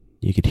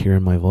could hear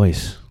in my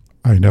voice.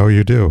 I know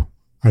you do.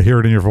 I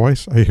hear it in your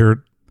voice. I hear it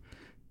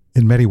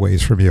in many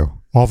ways from you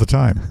all the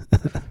time.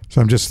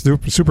 So I'm just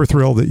super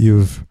thrilled that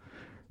you've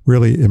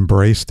really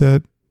embraced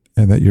it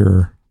and that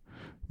you're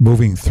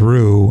moving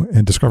through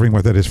and discovering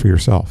what that is for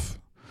yourself.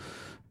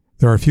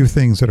 There are a few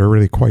things that are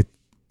really quite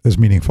as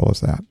meaningful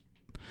as that.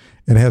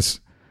 It has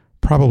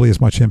probably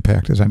as much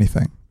impact as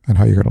anything on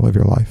how you're going to live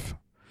your life.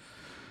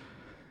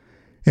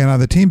 And on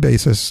the team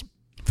basis,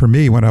 for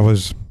me, when I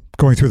was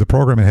going through the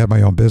program and had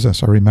my own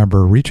business, I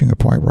remember reaching a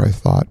point where I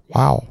thought,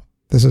 wow,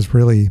 this is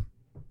really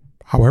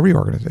how every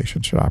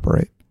organization should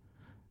operate.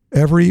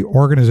 Every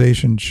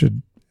organization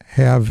should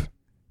have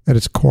at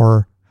its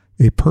core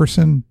a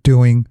person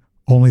doing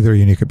only their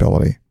unique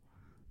ability.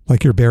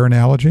 Like your bear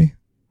analogy.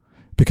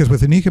 Because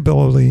with unique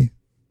ability,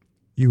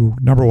 you,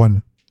 number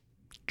one,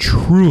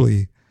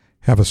 truly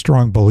have a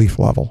strong belief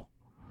level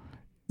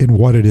in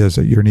what it is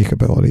that your unique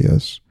ability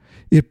is.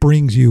 It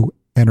brings you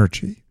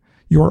energy.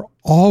 You are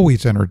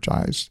always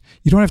energized.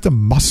 You don't have to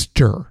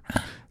muster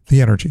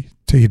the energy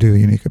till you do a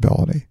unique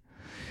ability.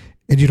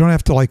 And you don't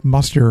have to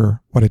muster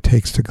what it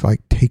takes to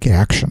take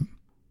action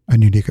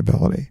on unique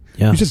ability.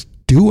 Yeah. You just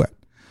do it.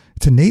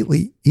 It's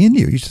innately in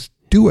you. You just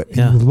do it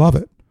and you love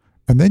it.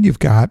 And then you've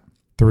got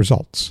the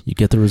results. You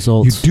get the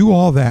results. You do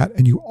all that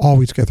and you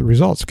always get the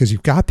results because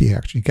you've got the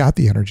action, you got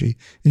the energy,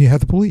 and you have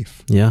the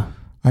belief. Yeah.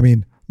 I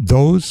mean,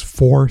 those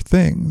four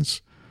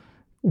things,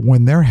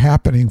 when they're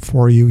happening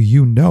for you,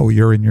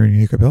 you're in your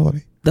unique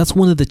ability. That's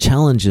one of the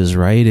challenges,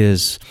 right?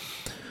 Is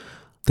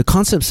the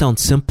concept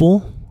sounds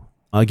simple.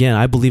 Again,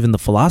 I believe in the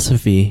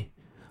philosophy,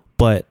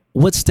 but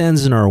what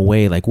stands in our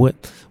way?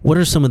 What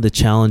are some of the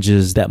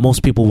challenges that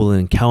most people will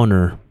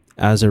encounter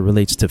as it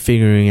relates to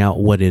figuring out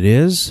what it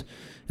is,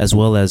 as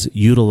well as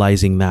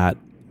utilizing that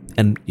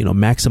and,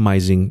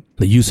 maximizing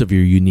the use of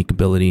your unique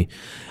ability?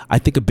 I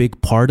think a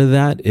big part of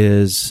that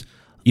is,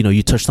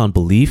 you touched on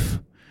belief,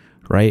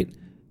 right?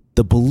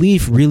 The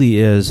belief really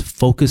is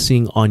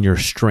focusing on your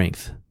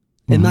strength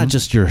and not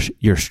just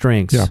your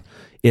strengths. Yeah.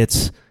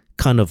 It's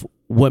kind of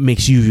what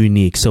makes you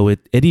unique. So it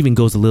even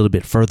goes a little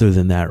bit further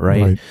than that,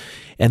 right?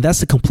 And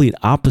that's the complete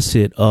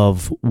opposite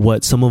of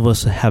what some of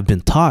us have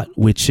been taught,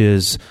 which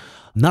is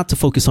not to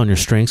focus on your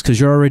strengths because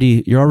you're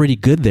already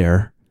good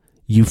there.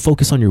 You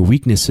focus on your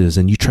weaknesses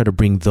and you try to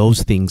bring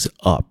those things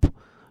up,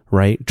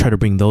 right? Try to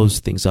bring those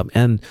things up.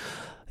 And,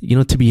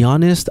 to be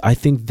honest, I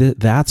think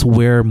that's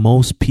where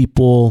most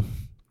people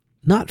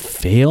not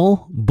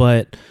fail,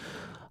 but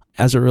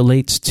as it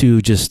relates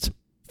to just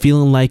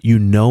feeling like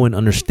and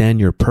understand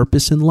your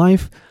purpose in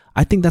life,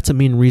 I think that's a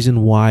main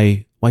reason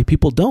why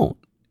people don't,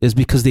 is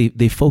because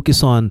they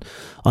focus on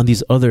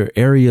these other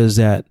areas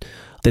that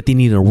they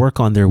need to work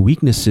on their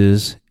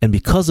weaknesses. And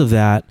because of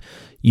that,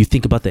 you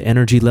think about the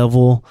energy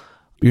level,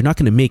 you're not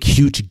going to make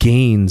huge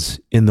gains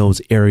in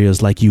those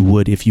areas like you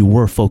would if you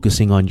were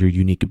focusing on your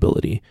unique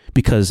ability,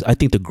 because I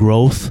think the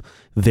growth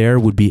there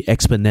would be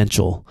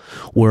exponential.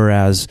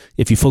 Whereas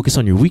if you focus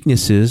on your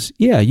weaknesses,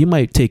 you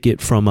might take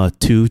it from a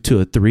 2 to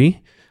a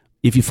 3.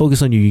 If you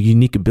focus on your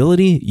unique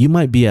ability, you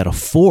might be at a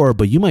 4,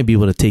 but you might be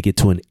able to take it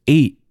to an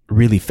 8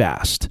 really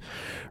fast,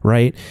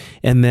 right?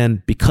 And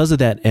then because of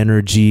that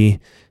energy,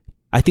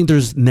 I think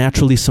there's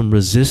naturally some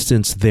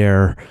resistance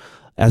there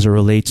as it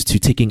relates to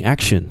taking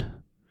action,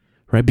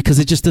 right? Because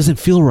it just doesn't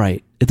feel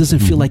right. It doesn't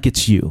feel like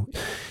it's you.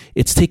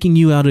 It's taking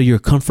you out of your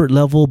comfort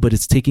level, but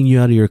it's taking you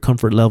out of your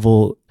comfort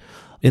level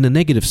in a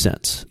negative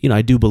sense.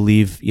 I do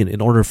believe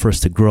in order for us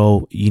to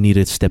grow, you need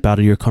to step out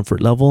of your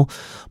comfort level.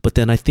 But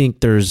then I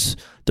think there's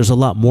a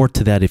lot more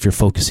to that if you're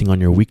focusing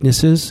on your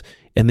weaknesses.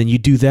 And then you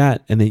do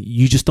that, and then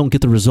you just don't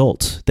get the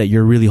results that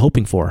you're really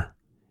hoping for.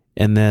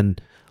 And then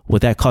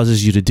what that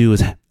causes you to do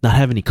is not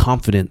have any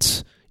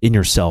confidence in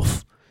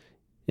yourself.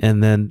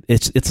 And then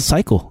it's a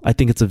cycle. I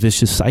think it's a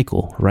vicious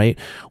cycle, right?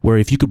 Where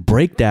if you could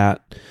break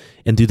that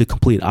and do the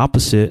complete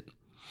opposite,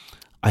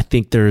 I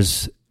think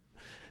there's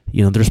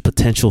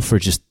potential for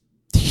just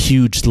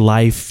huge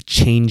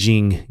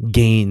life-changing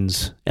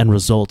gains and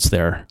results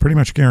there. Pretty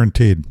much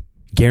guaranteed.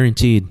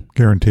 Guaranteed.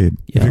 Yep.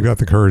 If you got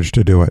the courage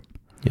to do it.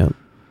 Yep.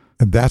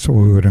 And that's what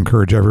we would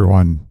encourage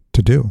everyone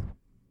to do.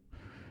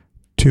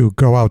 To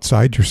go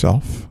outside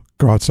yourself,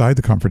 go outside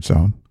the comfort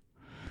zone.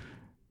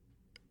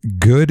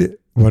 Good,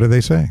 what do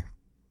they say?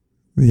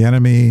 The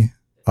enemy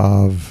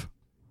of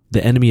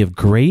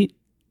great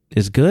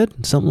is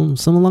good? Something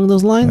along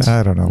those lines?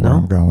 I don't know where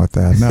I'm going with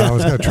that. No, I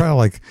was going to try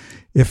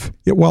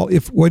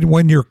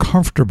when you're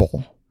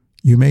comfortable,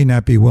 you may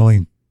not be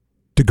willing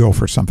to go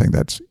for something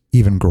that's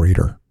even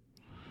greater.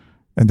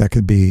 And that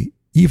could be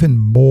even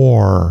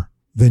more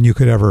than you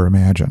could ever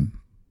imagine.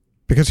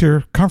 Because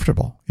you're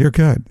comfortable. You're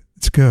good.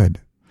 It's good.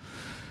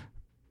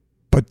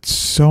 But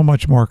so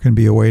much more can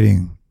be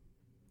awaiting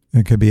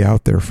and can be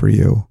out there for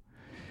you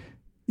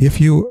if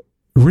you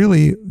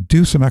really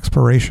do some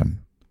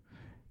exploration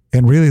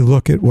and really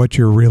look at what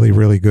you're really,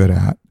 really good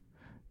at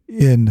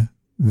in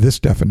this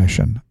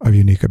definition of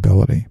unique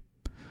ability.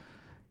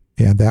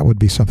 And that would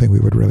be something we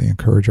would really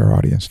encourage our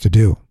audience to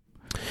do,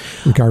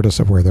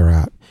 regardless of where they're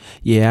at.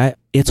 Yeah,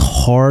 it's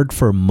hard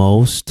for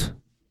most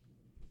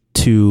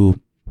to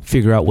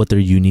figure out what their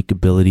unique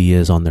ability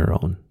is on their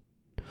own.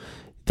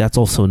 That's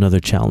also another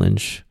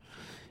challenge,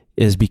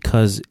 is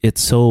because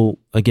it's so,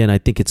 again, I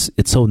think it's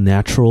so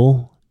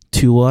natural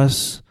to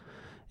us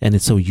and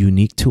it's so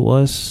unique to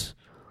us.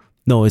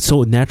 No, it's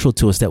so natural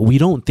to us that we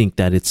don't think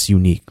that it's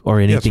unique or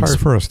anything. It's hard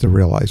for us to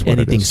realize what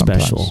anything it is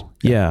special. Sometimes.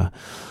 Yeah.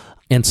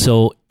 And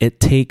so it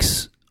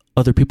takes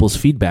other people's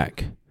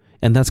feedback.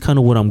 And that's kind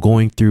of what I'm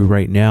going through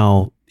right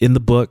now. In the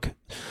book,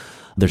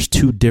 there's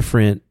two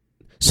different.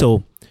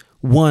 So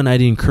one,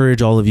 I'd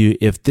encourage all of you,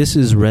 if this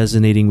is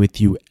resonating with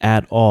you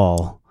at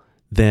all,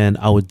 then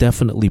I would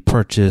definitely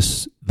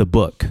purchase the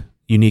book,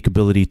 Unique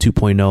Ability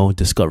 2.0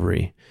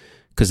 Discovery,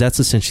 because that's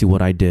essentially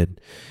what I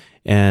did.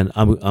 And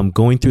I'm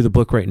going through the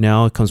book right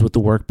now. It comes with the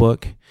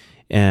workbook,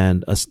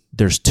 and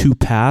there's two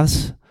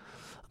paths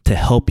to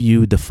help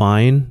you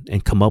define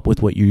and come up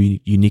with what your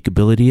unique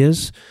ability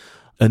is.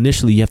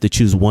 Initially, you have to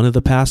choose one of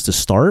the paths to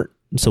start.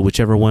 So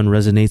whichever one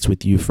resonates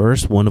with you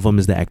first. One of them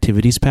is the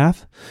activities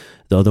path.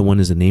 The other one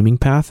is the naming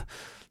path.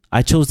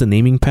 I chose the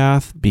naming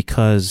path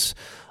because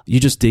you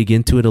just dig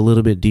into it a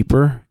little bit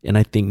deeper. And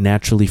I think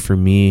naturally for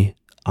me,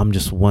 I'm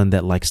just one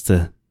that likes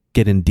to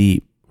get in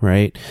deep,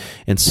 right?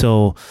 And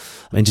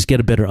just get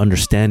a better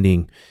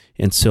understanding.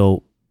 And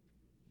so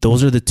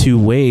those are the two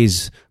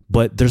ways,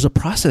 but there's a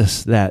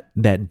process that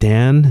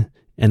Dan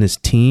and his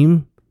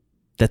team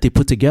that they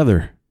put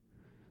together.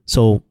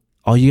 So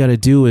all you got to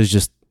do is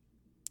just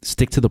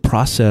stick to the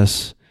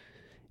process,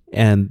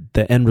 and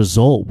the end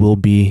result will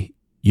be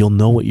you'll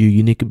know what your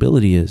unique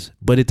ability is.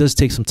 But it does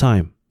take some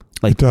time.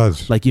 It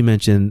does. Like you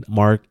mentioned,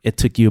 Mark, it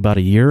took you about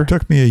a year. It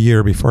took me a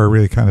year before I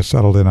really kind of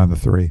settled in on the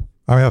three.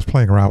 I was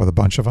playing around with a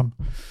bunch of them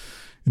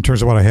in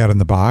terms of what I had in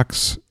the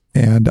box,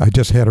 and I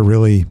just had to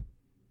really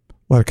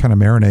let it kind of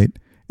marinate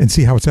and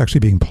see how it's actually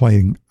being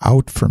playing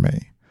out for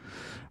me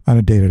on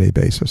a day-to-day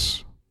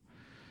basis.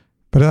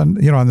 But on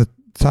the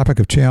topic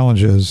of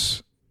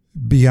challenges,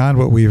 beyond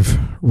what we've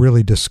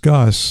really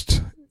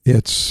discussed,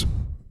 it's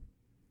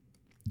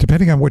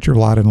depending on what your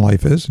lot in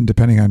life is and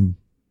depending on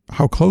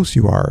how close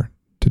you are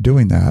to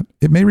doing that,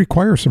 it may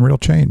require some real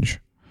change.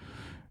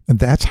 And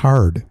that's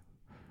hard.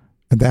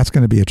 And that's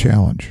going to be a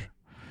challenge.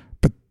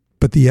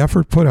 But the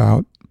effort put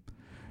out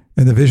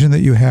and the vision that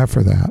you have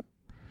for that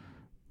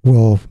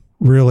will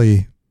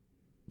really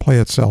play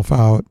itself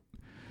out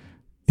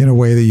in a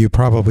way that you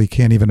probably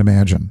can't even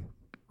imagine,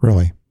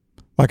 really.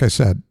 Like I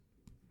said,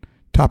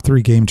 top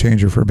 3 game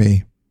changer for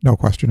me, no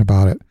question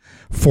about it.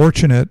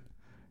 Fortunate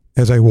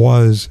as I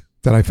was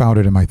that I found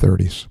it in my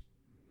 30s,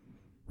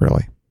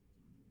 really.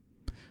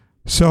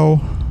 So,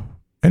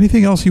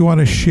 anything else you want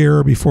to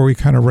share before we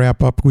kind of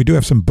wrap up? We do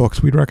have some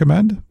books we'd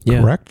recommend,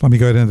 correct? Let me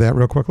go into that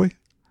real quickly.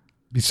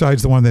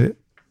 Besides the one that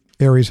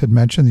Aries had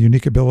mentioned, the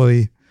Unique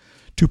Ability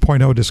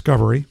 2.0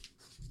 Discovery,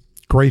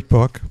 great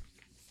book.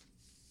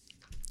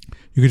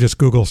 You could just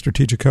Google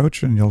Strategic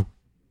Coach and you'll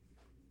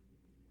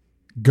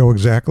go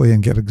exactly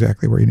and get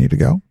exactly where you need to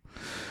go.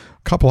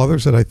 A couple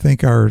others that I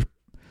think are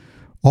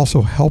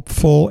also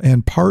helpful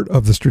and part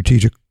of the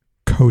Strategic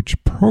Coach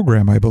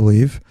program, I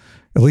believe.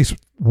 At least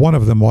one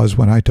of them was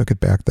when I took it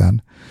back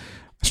then.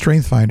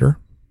 Strength Finder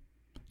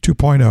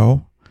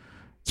 2.0.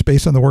 It's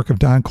based on the work of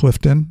Don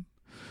Clifton.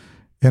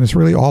 And it's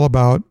really all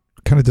about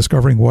kind of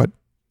discovering what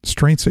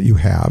strengths that you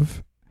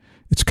have.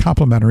 It's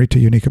complementary to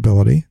unique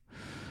ability,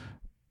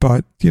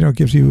 but, it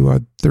gives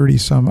you 30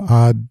 some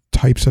odd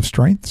types of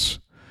strengths.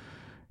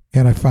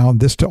 And I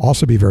found this to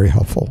also be very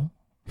helpful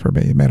for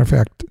me. Matter of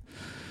fact,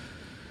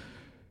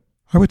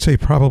 I would say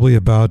probably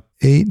about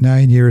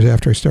 8-9 years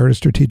after I started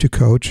Strategic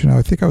Coach,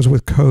 I think I was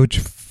with Coach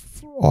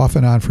off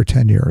and on for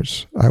 10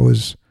 years. I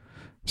was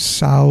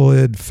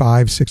solid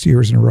 5-6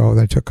 years in a row.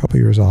 Then I took a couple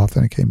years off,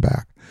 then I came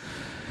back.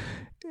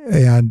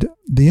 And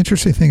the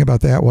interesting thing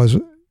about that was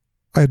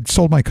I had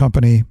sold my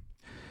company,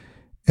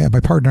 and my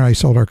partner and I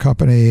sold our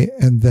company,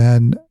 and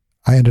then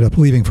I ended up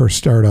leaving for a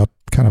startup,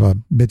 kind of a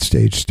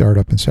mid-stage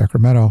startup in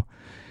Sacramento.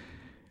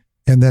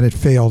 And then it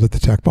failed at the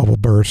tech bubble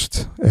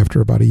burst.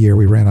 After about a year,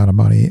 we ran out of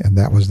money, and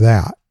that was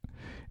that.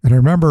 And I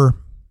remember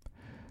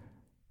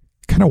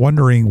kind of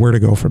wondering where to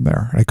go from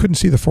there. I couldn't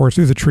see the forest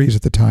through the trees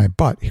at the time,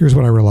 but here's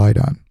what I relied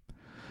on.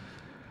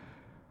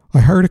 I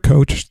hired a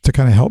coach to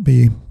kind of help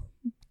me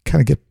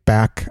kind of get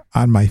back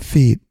on my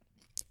feet.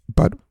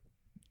 But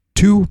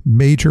two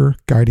major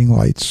guiding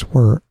lights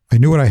were I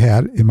knew what I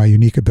had in my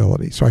unique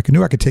ability. So I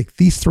knew I could take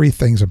these three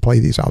things and play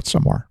these out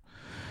somewhere.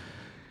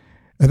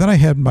 And then I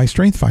had my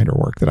Strength Finder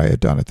work that I had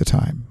done at the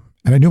time.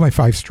 And I knew my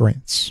 5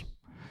 strengths.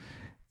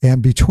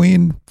 And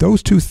between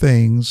those two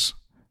things,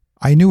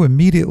 I knew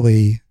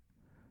immediately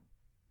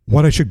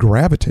what I should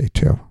gravitate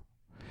to.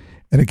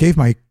 And it gave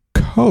my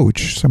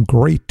coach some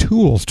great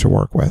tools to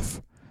work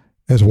with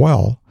as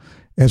well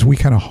as we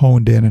kind of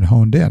honed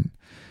in.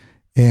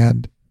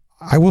 And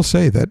I will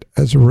say that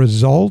as a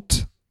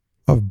result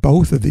of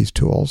both of these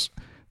tools,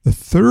 the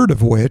third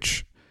of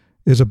which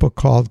is a book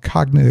called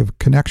Cognitive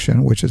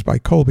Connection, which is by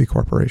Kolbe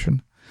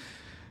Corporation.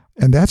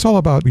 And that's all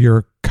about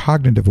your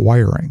cognitive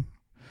wiring.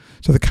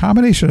 So the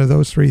combination of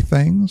those three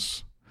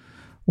things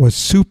was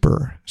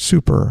super,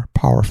 super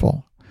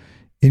powerful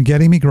in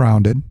getting me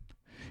grounded,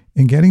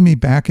 in getting me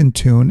back in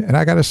tune. And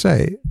I got to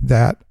say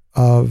that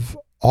of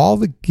all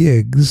the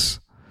gigs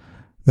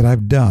that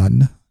I've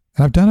done,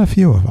 and I've done a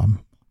few of them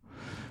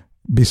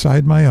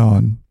beside my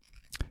own,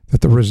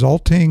 that the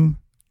resulting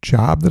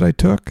job that I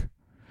took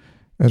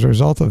as a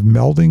result of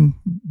melding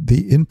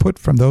the input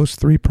from those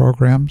 3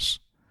 programs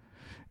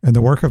and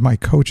the work of my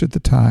coach at the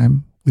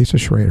time, Lisa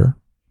Schrader,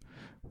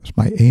 was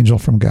my angel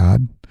from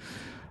God,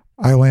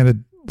 I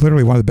landed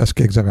literally one of the best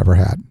gigs I've ever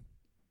had.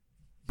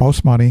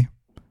 Most money,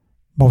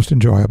 most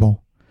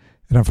enjoyable.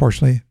 And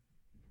unfortunately,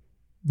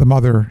 the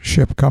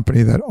mothership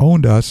company that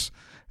owned us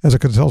as a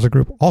consulting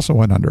group also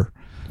went under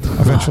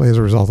eventually as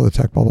a result of the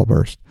tech bubble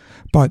burst.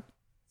 But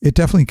it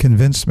definitely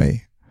convinced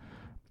me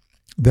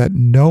that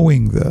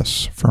knowing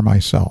this for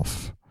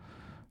myself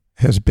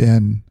has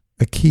been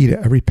a key to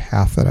every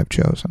path that I've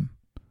chosen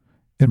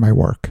in my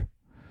work.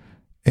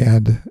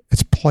 And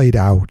it's played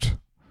out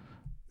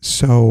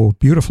so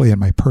beautifully in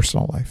my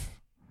personal life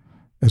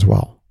as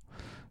well.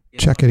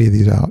 Check any of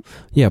these out.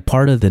 Yeah,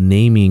 part of the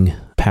naming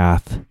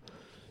path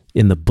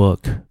in the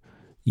book,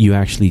 you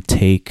actually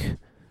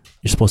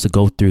you're supposed to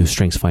go through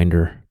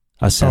StrengthsFinder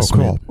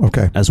assessment. Oh, cool.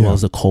 Okay. As well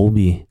as the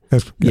Kolbe.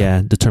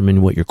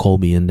 Determine what your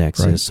Kolbe index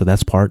is. So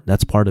that's part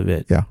of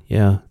it. Yeah.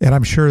 Yeah. And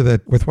I'm sure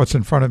that with what's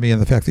in front of me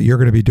and the fact that you're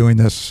going to be doing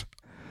this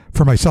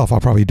for myself, I'll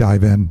probably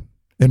dive in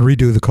and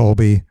redo the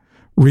Kolbe,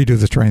 redo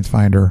the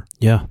StrengthsFinder.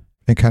 Yeah.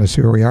 And kind of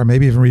see where we are.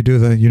 Maybe even redo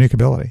the unique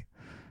ability.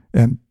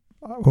 And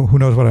who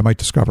knows what I might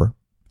discover.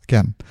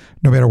 Again,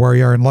 no matter where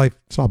you are in life,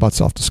 it's all about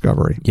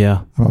self-discovery.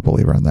 Yeah. I'm a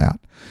believer in that.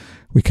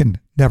 We can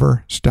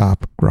never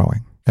stop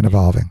growing and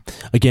evolving.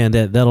 Again,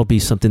 that'll be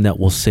something that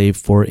we'll save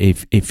for a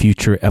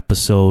future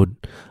episode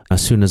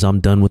as soon as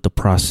I'm done with the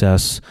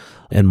process.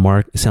 And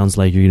Mark, it sounds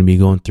like you're going to be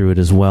going through it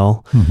as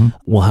well. Mm-hmm.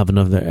 We'll have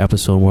another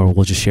episode where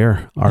we'll just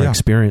share our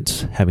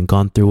experience, having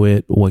gone through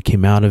it, what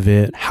came out of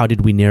it, how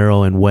did we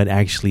narrow, and what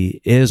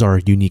actually is our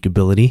unique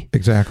ability.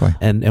 Exactly.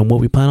 And what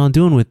we plan on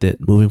doing with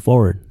it moving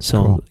forward.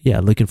 So, cool. Yeah,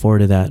 looking forward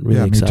to that.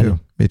 Really excited.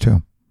 Me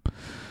too.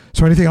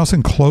 So anything else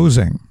in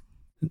closing?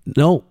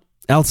 No,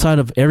 outside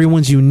of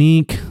everyone's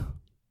unique,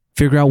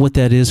 figure out what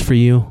that is for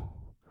you.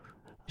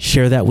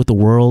 Share that with the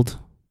world.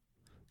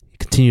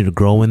 Continue to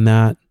grow in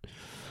that.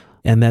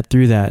 And that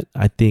through that,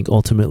 I think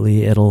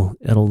ultimately it'll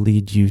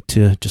lead you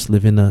to just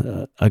live in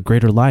a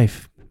greater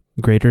life,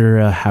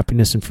 greater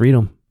happiness and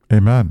freedom.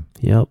 Amen.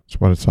 Yep. That's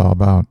what it's all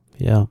about.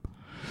 Yeah.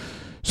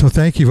 So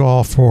thank you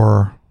all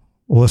for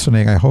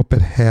listening. I hope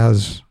it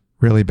has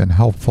really been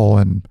helpful,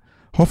 and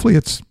hopefully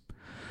it's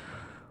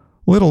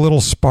lit a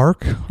little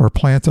spark or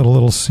planted a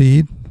little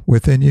seed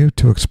within you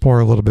to explore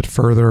a little bit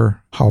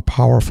further how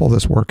powerful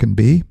this work can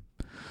be.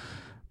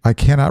 I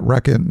cannot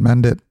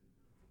recommend it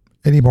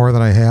any more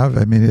than I have.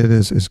 I mean, it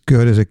is as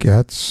good as it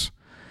gets.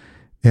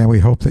 And we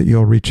hope that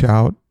you'll reach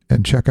out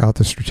and check out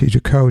the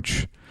Strategic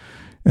Coach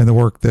and the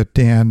work that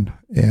Dan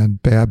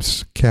and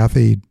Babs,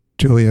 Kathy,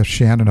 Julia,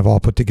 Shannon have all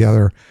put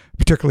together,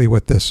 particularly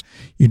with this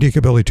Unique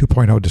Ability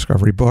 2.0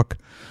 Discovery book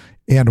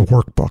and a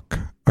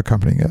workbook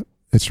accompanying it.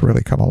 It's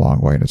really come a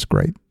long way, and it's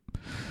great.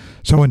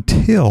 So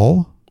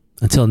until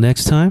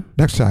next time,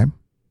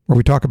 where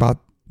we talk about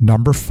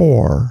number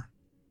 4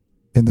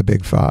 in the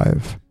Big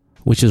 5.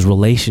 Which is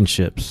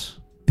relationships.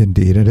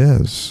 Indeed it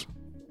is.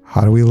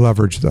 How do we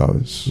leverage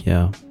those?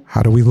 Yeah.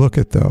 How do we look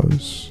at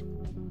those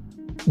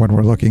when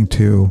we're looking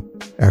to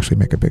actually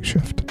make a big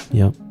shift?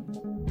 Yep.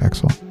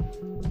 Excellent.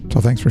 So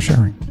thanks for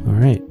sharing. All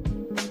right.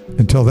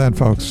 Until then,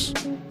 folks,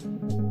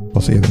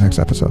 we'll see you in the next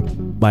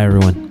episode. Bye,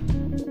 everyone.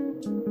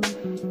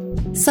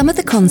 Some of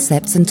the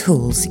concepts and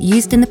tools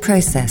used in the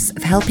process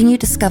of helping you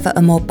discover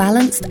a more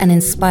balanced and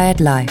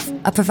inspired life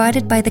are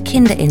provided by the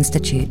Kinder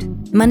Institute,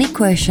 Money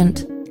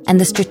Quotient, and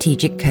the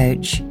strategic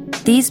coach.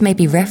 These may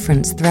be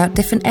referenced throughout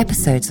different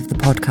episodes of the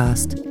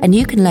podcast, and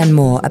you can learn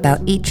more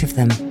about each of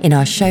them in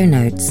our show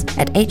notes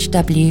at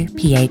hwph.org.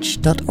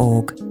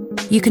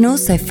 You can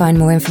also find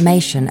more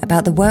information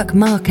about the work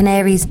Mark and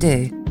Aries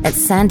do at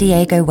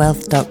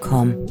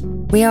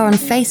sandiegowealth.com. We are on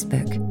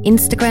Facebook,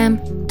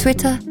 Instagram,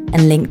 Twitter,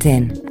 and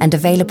LinkedIn, and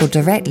available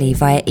directly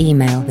via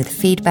email with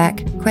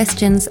feedback,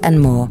 questions, and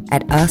more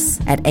at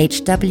us@hwph.org.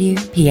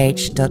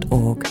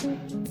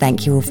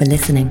 Thank you all for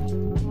listening.